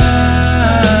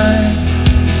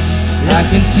 I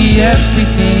can see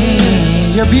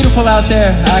everything. You're beautiful out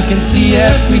there. I can see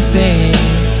everything.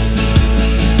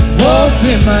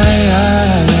 Open my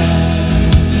eyes.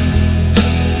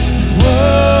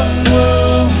 Whoa,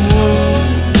 whoa,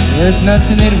 whoa. There's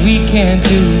nothing that we can't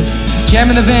do. Jam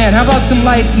in the van. How about some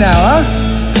lights now, huh?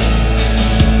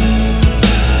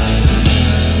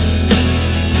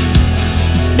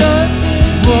 It's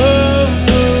nothing. Whoa.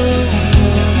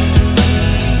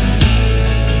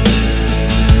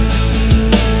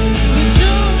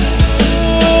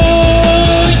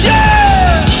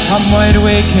 I'm wide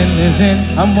awake and living.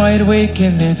 I'm wide awake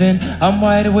and living. I'm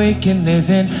wide awake and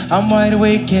living. I'm wide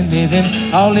awake and living.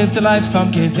 I'll live the life I'm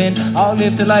given. I'll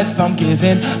live the life I'm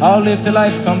given. I'll live the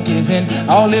life I'm given.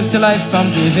 I'll live the life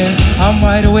I'm given. I'm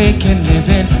wide awake and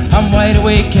living. I'm wide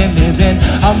awake and living.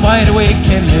 I'm wide awake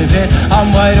and living.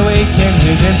 I'm wide awake and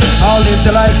living. I'll live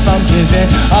the life I'm given.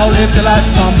 I'll live the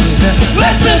life I'm given.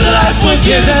 Let's live the life we're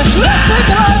given. Let's live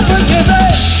the life we're given.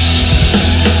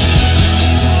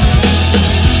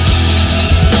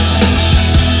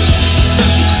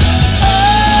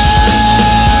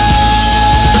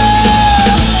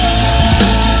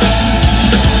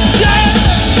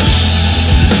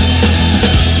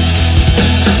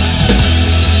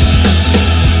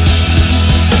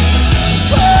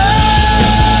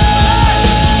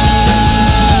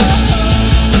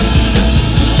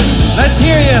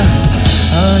 Hear ya.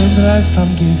 I'll live the life I'm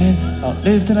giving. I'll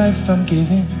live the life I'm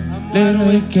giving. Live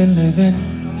awake and living.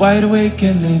 Wide awake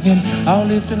and living. I'll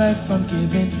live the life I'm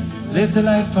giving. Live the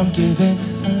life I'm giving.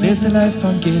 Live the life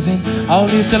I'm giving. I'll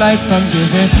live the life I'm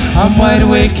giving. I'm wide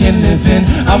awake and living.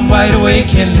 I'm wide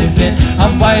awake and living.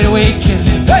 I'm wide awake and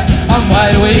living. I'm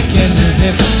wide awake and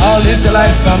living. I'll live the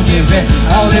life I'm giving.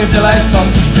 I'll live the life I'm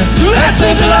giving. Let's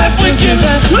live the life we're given.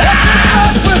 Let's live the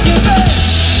life we're given.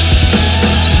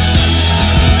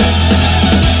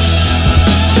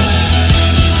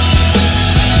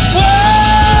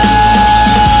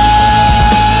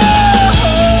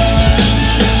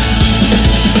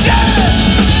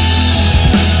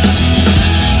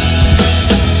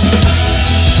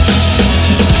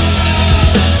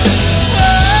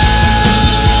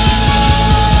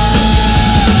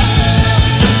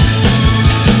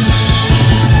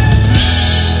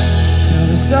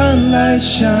 Sunlight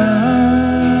shine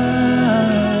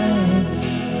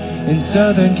in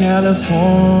Southern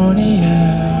California.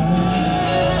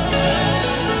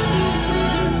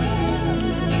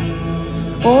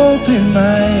 Open my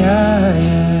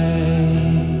eyes.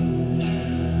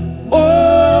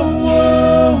 Whoa,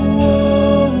 whoa,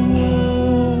 whoa,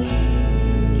 whoa.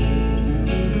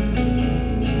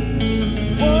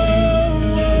 Whoa,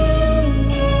 whoa,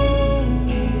 whoa.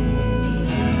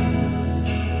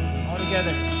 All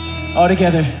together. All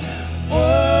together.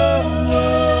 Whoa,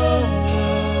 whoa,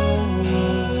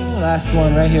 whoa. Last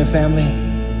one right here, family.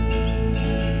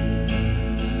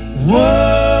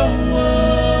 Whoa,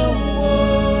 whoa,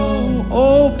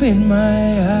 whoa. Open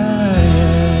my eyes.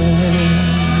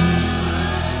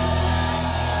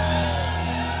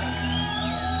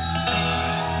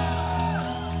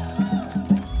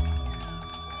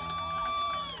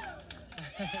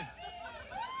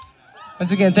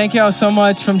 Once again, thank y'all so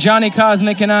much from Johnny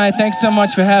Cosmic and I. Thanks so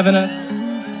much for having us.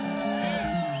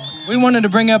 We wanted to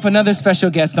bring up another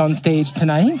special guest on stage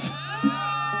tonight.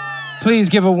 Please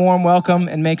give a warm welcome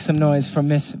and make some noise for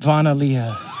Miss Vana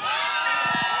Leah.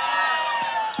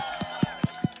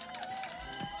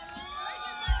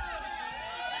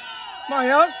 Come on,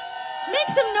 y'all. Make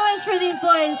some noise for these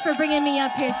boys for bringing me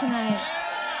up here tonight.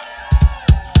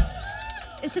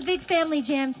 It's a big family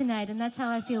jam tonight, and that's how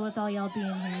I feel with all y'all being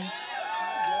here.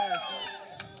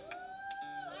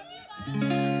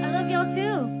 I love y'all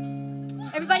too.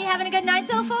 Everybody having a good night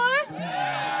so far?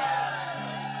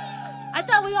 I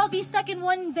thought we'd all be stuck in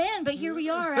one van, but here we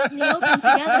are out in the open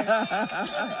together.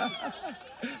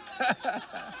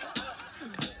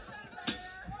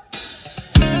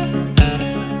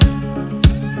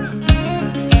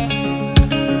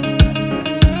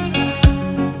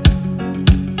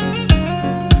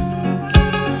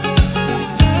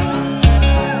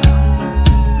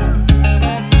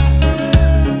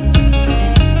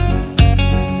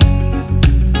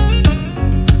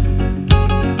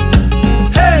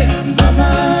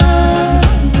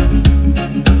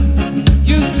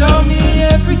 Told me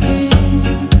everything.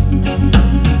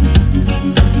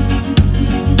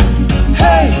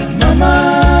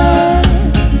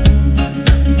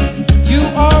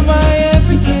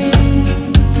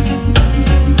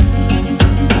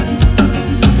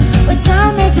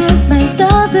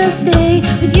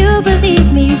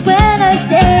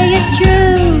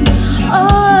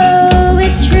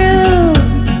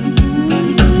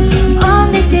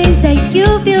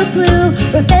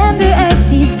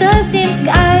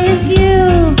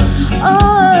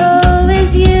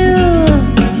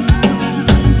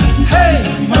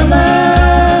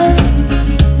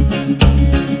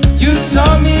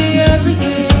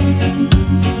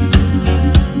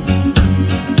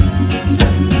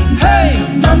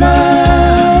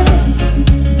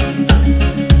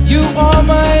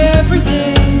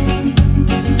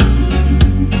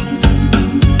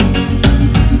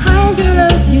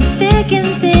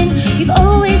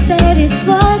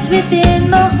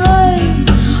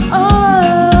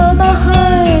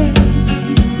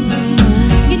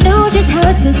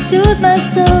 to soothe my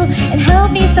soul and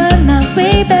help me find my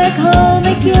way back home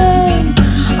again.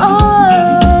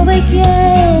 Oh,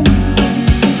 again.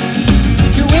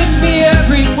 You're with me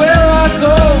everywhere I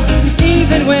go,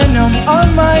 even when I'm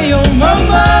on my own,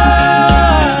 mama.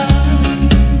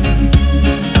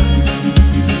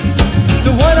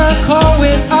 The one I call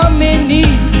when I'm in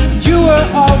need. You were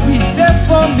always there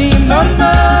for me,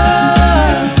 mama.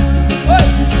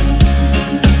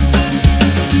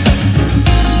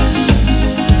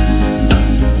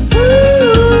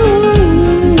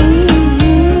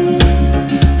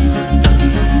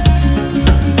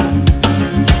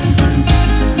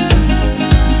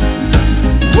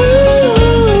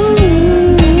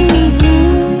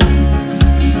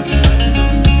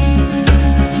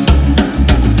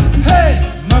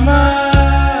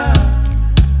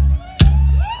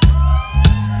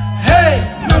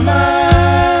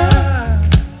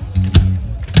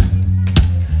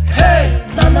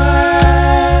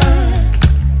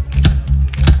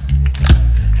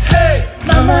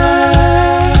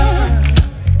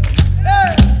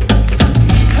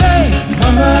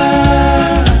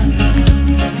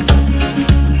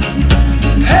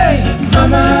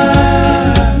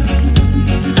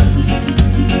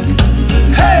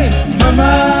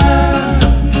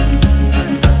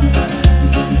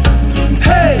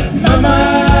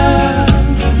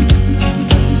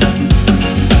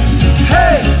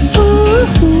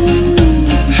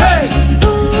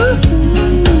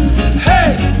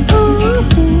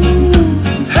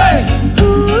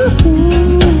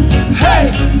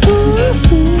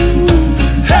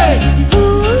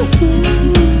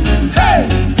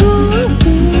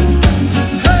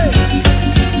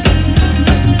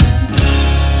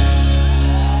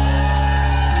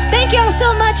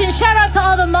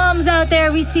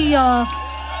 We see y'all.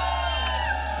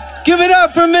 Give it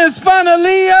up for Miss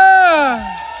Vanalia.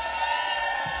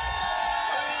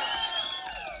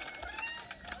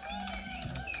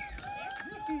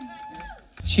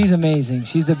 She's amazing.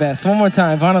 She's the best. One more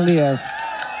time, Vanalia.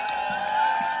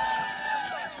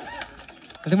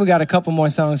 I think we got a couple more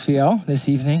songs for y'all this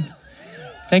evening.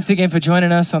 Thanks again for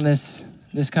joining us on this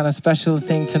kind of special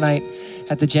thing tonight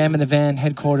at the Jam in the Van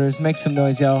headquarters. Make some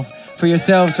noise, y'all, for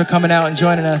yourselves, for coming out and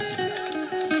joining us.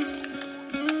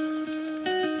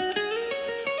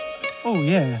 Oh,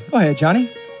 yeah. Go ahead, Johnny.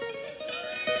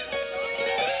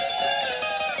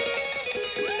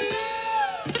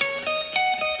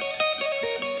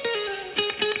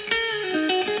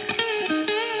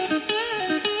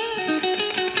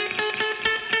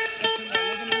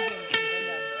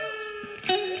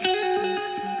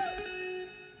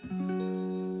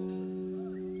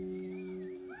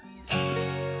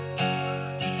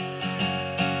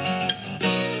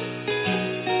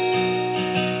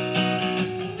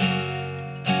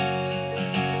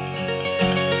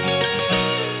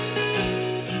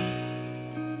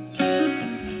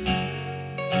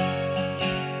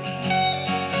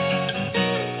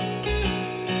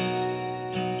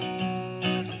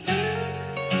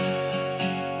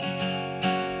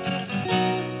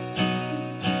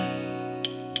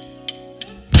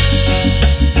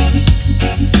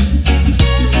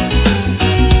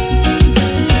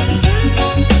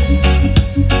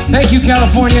 Thank you,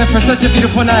 California, for such a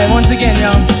beautiful night. Once again,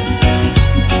 y'all.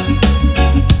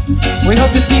 We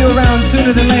hope to see you around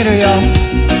sooner than later, y'all.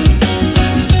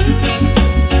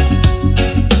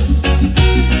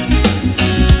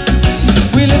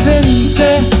 We live in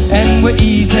easy, and we're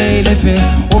easy living.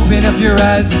 Open up your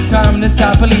eyes, it's time to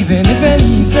stop believing. Living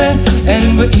easy,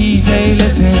 and we're easy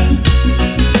living.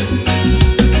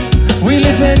 We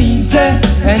live in easy,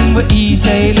 and we're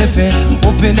easy living.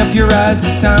 Open up your eyes,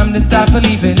 it's time to stop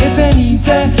believing. Living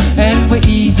easy, and we're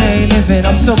easy living.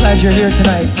 I'm so glad you're here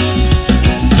tonight.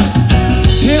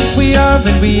 Here we are,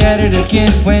 and we at it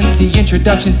again. When the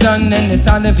introduction's done and it's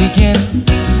time to begin,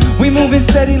 we moving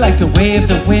steady like the wave,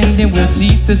 the wind, and we'll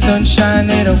see the sunshine,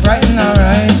 it'll brighten our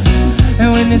eyes.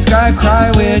 And when the sky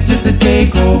cry, where did the day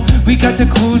go? We got to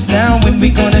cruise now, when we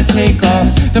gonna take off?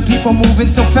 The people moving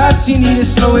so fast, you need to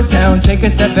slow it down. Take a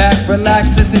step back,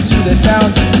 relax, listen to the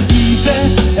sound. Easy,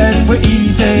 and we're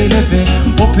easy living.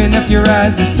 Open up your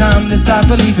eyes, it's time to stop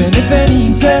believing. Living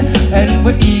easy, and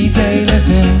we're easy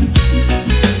living.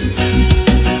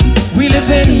 We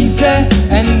living easy,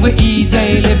 and we're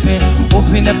easy living.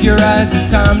 Open up your eyes,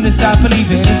 it's time to stop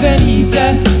believing. Living easy,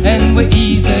 and we're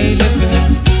easy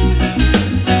living.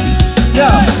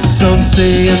 Yeah. Some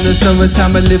say in the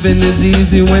summertime living is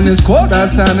easy. When it's cold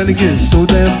outside and it gets so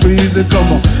damn freezing. Come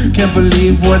on, can't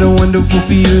believe what a wonderful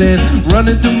feeling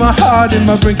running through my heart and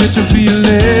my brain, can't you feel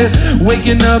it?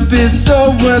 Waking up is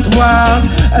so worthwhile.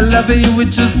 I love it,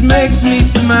 it just makes me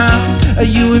smile.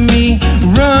 You and me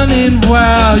running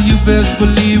wild. You best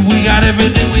believe we got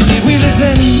everything we need. We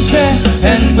living easy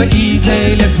and we're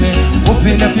easy living.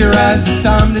 Open up your eyes, it's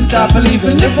time to stop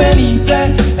believing. Living easy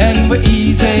and we're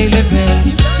easy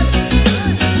living.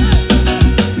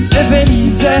 Living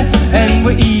easy and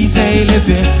we're easy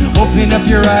living. Open up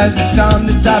your eyes, it's time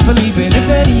to stop believing.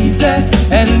 Living easy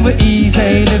and we're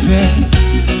easy living.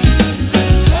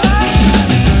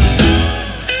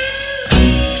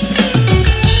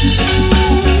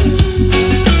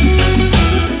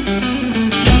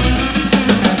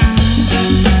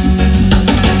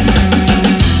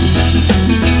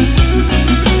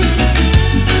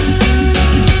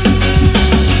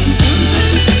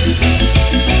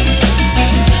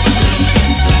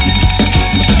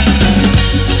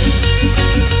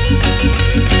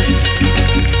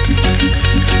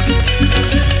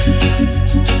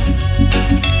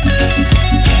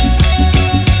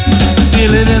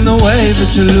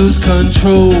 That you lose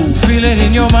control. Feel it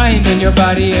in your mind and your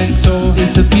body and soul.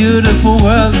 It's a beautiful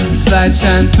world that the light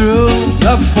shine through.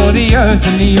 Love for the earth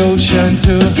and the ocean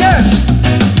too. Yes!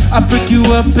 I pick you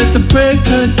up at the break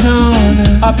of dawn.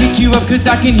 I'll pick you up cause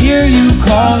I can hear you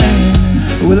calling.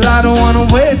 Well, I don't wanna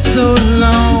wait so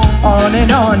long. On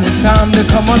and on, it's time to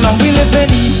come along. We living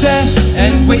easy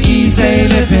and we're easy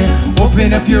living.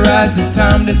 Open up your eyes, it's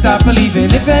time to stop believing.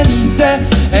 Living easy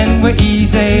and we're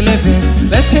easy living.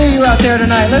 Let's hear you out there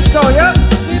tonight, let's go, yup.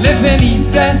 Living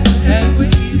easy and we're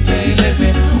easy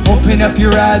living. Open up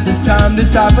your eyes, it's time to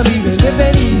stop believing.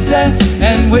 Living easy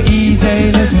and we're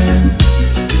easy living.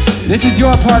 This is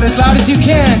your part, as loud as you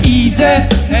can. Easy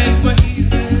and we're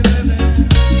easy living.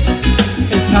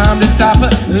 It's time to stop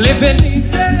living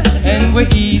easy and we're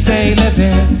easy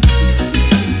living.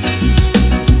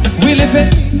 We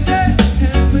living easy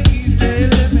and we're easy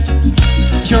living.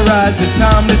 Your eyes, it's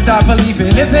time to stop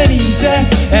believing. Living easy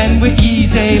and we're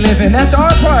easy living. That's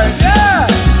our part, yeah!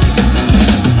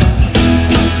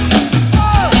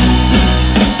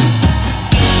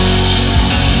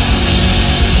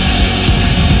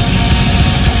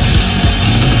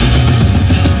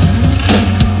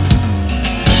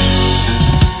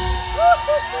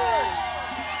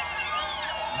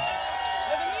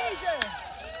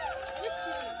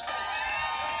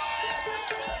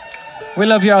 We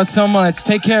love y'all so much.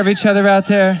 Take care of each other out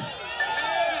there.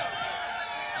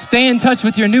 Stay in touch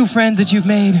with your new friends that you've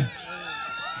made.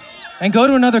 And go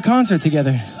to another concert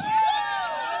together.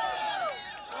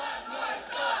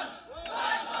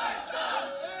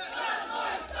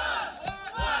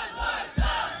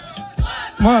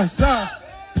 More song.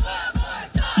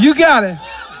 You got it.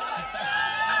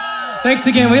 Thanks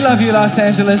again. We love you, Los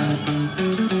Angeles.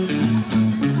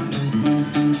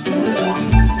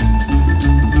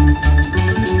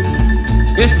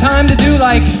 It's time to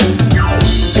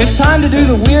do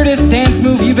the weirdest dance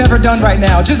move you've ever done right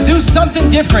now. Just do something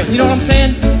different, you know what I'm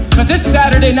saying? Cause it's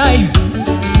Saturday night,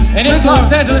 and it's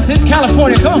Los Angeles, it's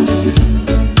California, come on.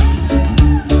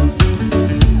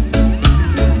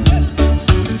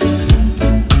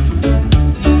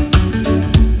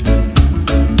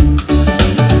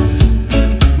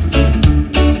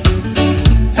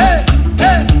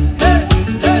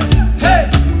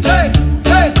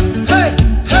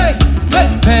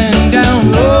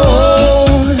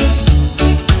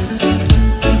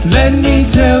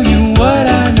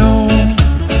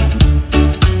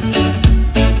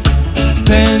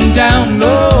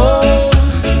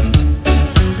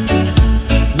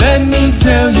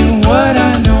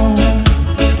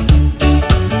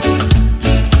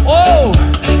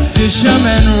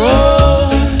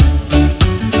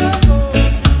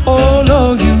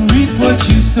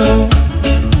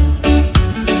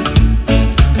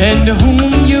 And whom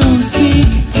you seek,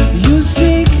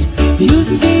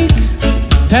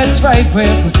 that's right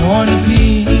where we're gonna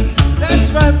be.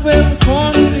 That's right where we're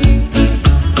gonna be.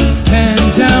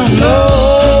 And down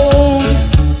low,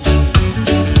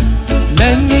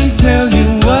 let me tell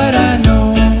you what I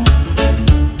know.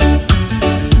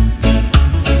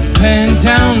 And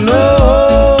down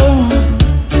low,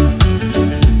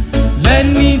 let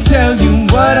me tell you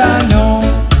what I know.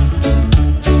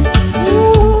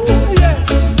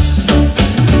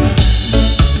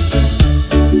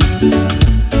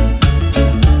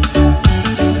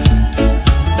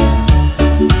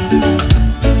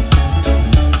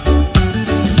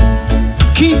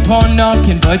 On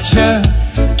knocking, but you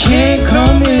can't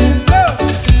come in.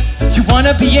 You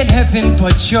wanna be in heaven,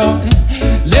 but you're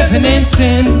living in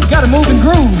sin. You gotta move and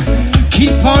groove,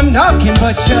 keep on knocking,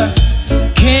 but you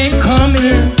can't come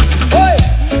in. Boy,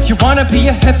 you wanna be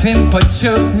a heaven, but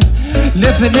you're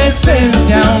living in sin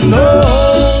down low.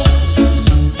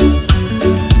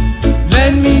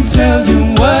 Let me tell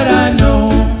you what I know.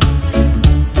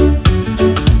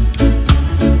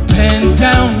 Pen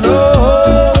down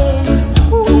low.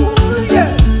 Ooh, yeah.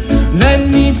 Let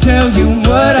me tell you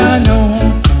what I know.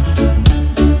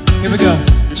 Here we go.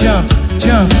 Jump,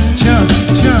 jump, jump,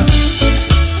 jump.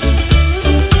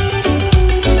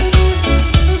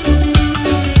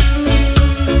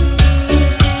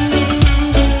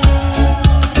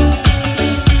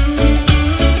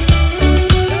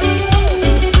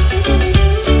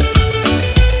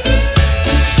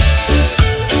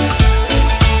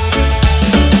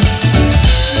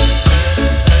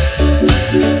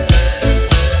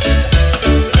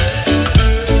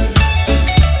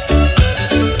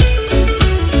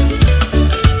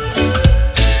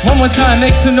 One more time,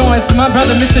 make some noise for my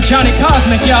brother, Mr. Johnny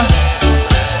Cosmic, y'all.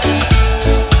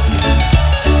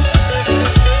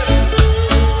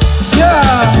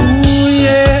 Yeah, ooh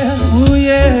yeah, ooh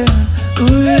yeah,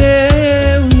 ooh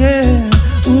yeah, ooh yeah,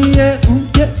 ooh yeah, ooh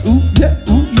yeah, ooh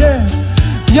yeah, ooh yeah.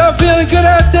 Y'all feeling good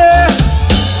out there?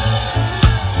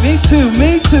 Me too,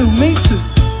 me too, me too.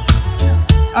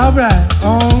 All right,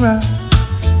 all right.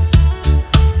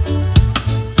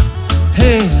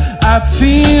 Hey, I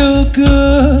feel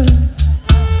good.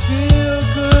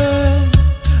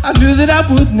 I knew that I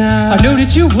would now. I knew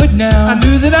that you would now. I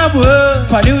knew that I would.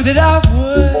 If I knew that I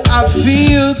would. I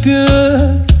feel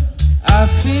good. I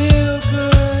feel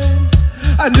good.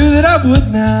 I knew that I would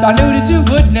now. I knew that you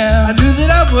would now. I knew that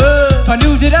I would. If I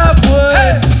knew that I would.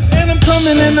 Hey, and I'm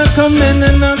coming and I'm coming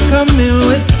and I'm coming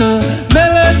with the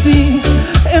melody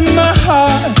in my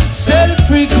heart. Set it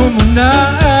free, come on now.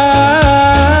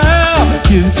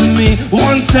 Give it to me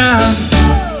one time.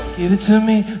 Give it to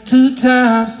me 2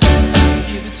 times.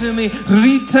 Give it to me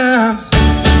 3 times.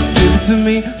 Give it to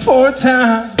me 4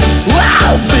 times.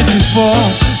 Wow! 54,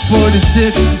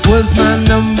 46 was my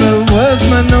number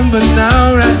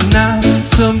now, right now.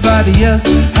 Somebody else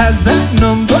has that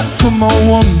number. Come on,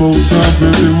 one more time,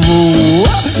 baby. Whoa.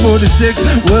 46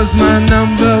 was my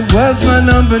number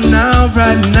now,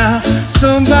 right now.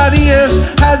 Somebody else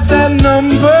has that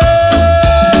number.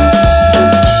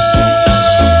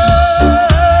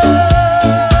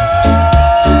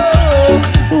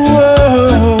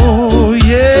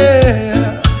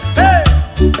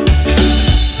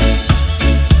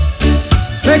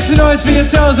 Make some noise for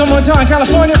yourselves one more time.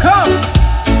 California, come!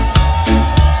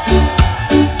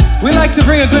 We'd like to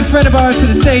bring a good friend of ours to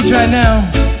the stage right now.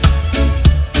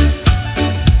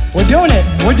 We're doing it.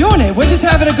 We're doing it. We're just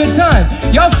having a good time.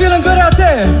 Y'all feeling good out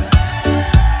there?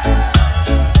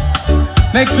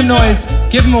 Make some noise.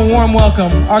 Give him a warm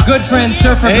welcome. Our good friend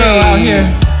Surfer Girl out here.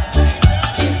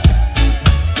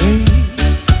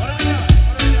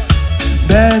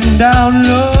 Bend down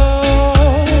low.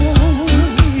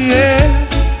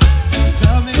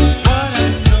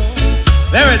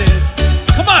 There it is.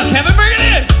 Come on, Kevin, bring it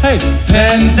in. Hey,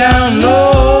 pen down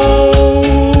low.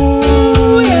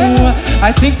 Yeah.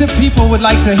 I think the people would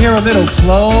like to hear a little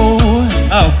flow.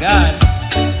 Oh, God.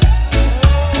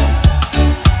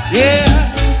 Yeah.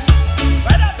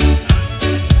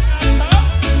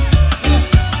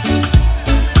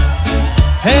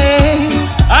 Hey.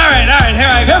 All right, here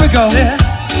I go. There we go. Yeah.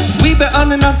 We've been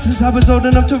on and off since I was old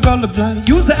enough to roll a blunt.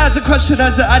 Use her as a crush, her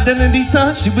as an identity,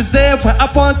 son. She was there when I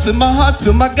once spit my heart,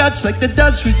 spit my guts like the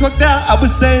Dutch streets walked out. I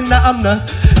was saying that I'm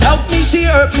nuts. Help me, she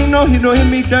hurt me, no, he don't hit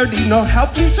me dirty. No,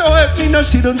 help me, she hurt me, no,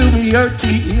 she don't do me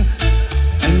dirty.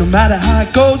 And no matter how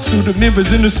it goes, through the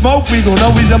mirrors in the smoke, we gon'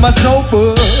 always have my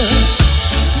sober.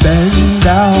 Bend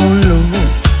down low.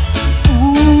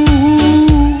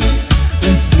 Ooh,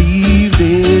 let's leave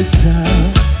this out.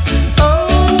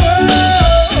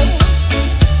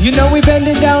 You know we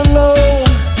bending down low.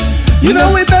 You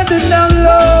know we bending down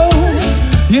low.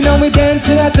 You know we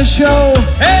dancing at the show.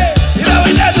 Hey, you know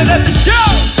we dancing at the show.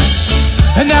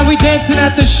 And now we dancing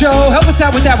at the show. Help us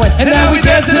out with that one. And now we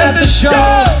dancing at the show.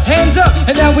 Hands up.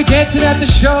 And now we dancing at the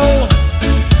show.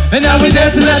 And now we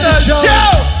dancing at the show.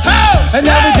 And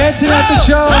now we dancing at the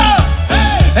show.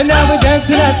 And now we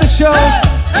dancing at the show.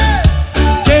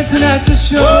 Dancing at the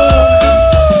show.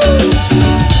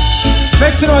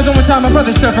 Make some noise one more time. My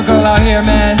brother Surfer Girl out here,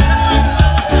 man.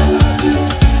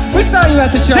 We saw you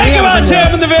at the show. Take him out,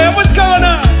 JAMINTHEVAN. What's going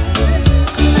on?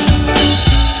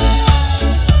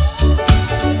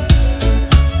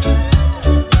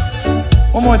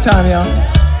 One more time, y'all.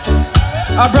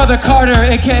 Our brother Carter,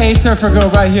 aka Surfer Girl,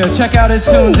 right here. Check out his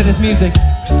tunes and his music.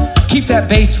 Keep that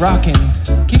bass rocking.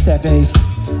 Keep that bass.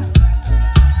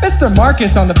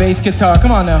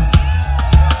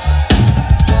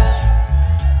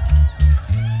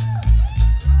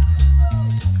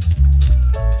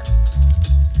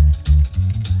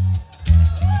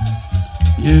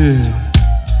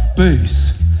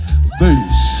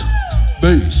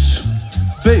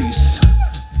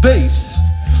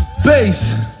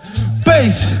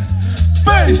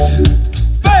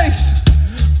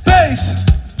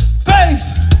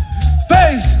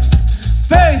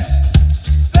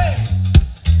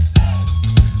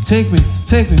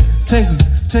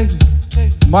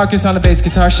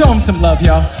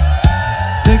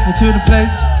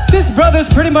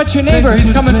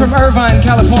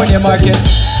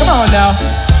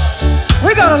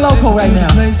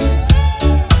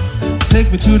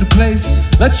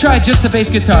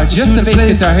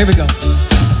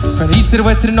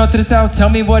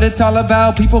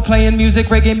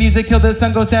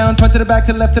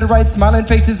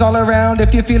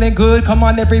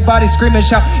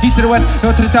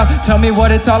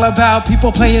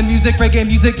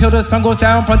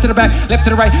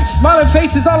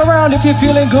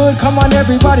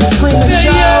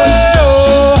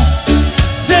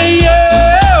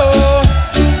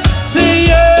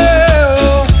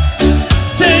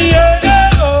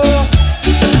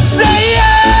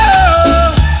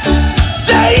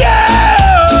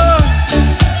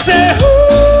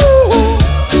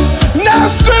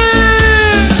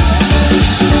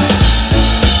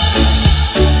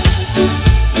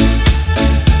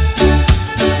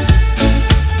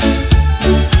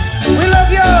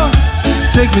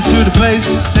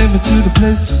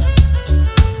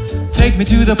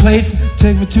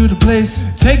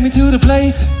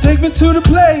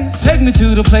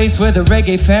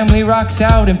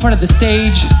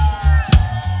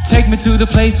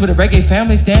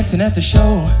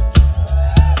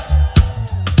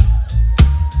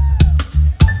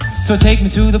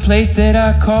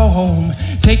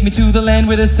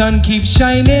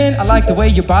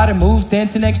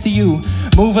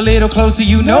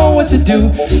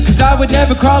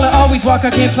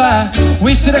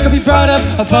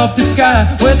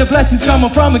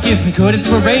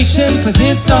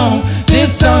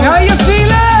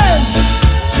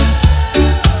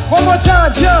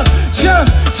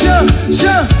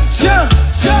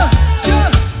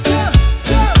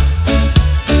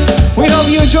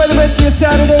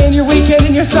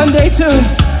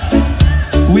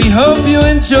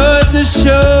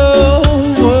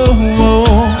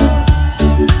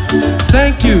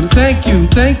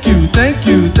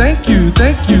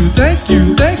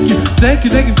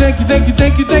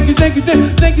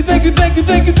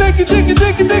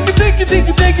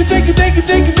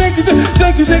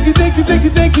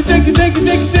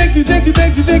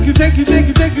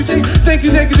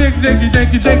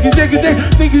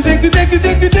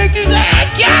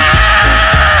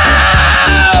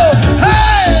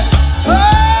 Hey!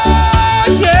 Oh,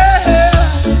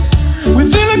 yeah! We're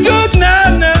feeling good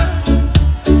now.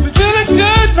 We're feeling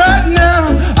good right now.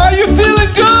 Are you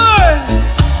feeling good?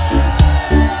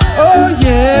 Oh,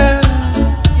 yeah.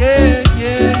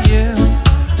 Yeah.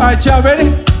 All right, y'all ready?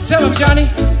 Tell him, Johnny.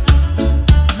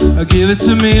 Give it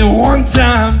to me one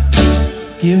time.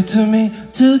 Give it to me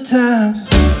 2 times.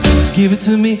 Give it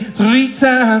to me 3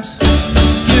 times.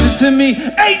 Give it to me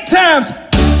 8 times.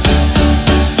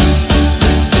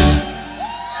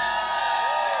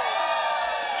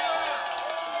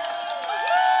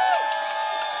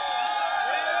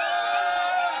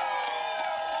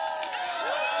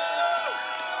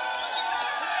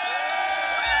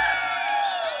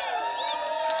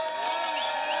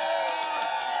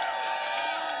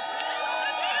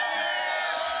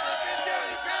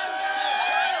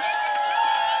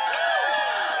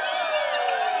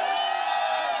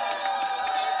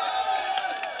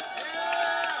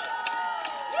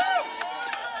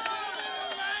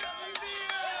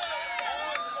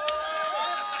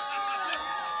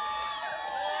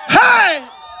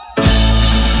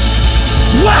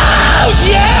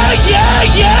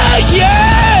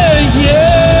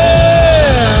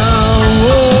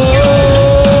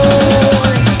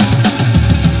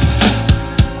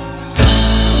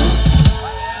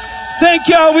 Thank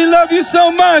y'all, we love you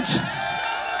so much.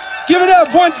 Give it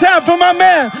up one time for my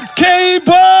man,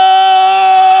 KBong!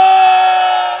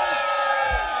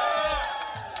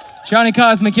 Johnny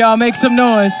Cosmic, y'all, make some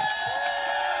noise.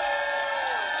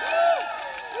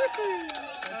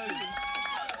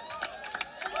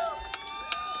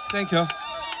 Thank y'all.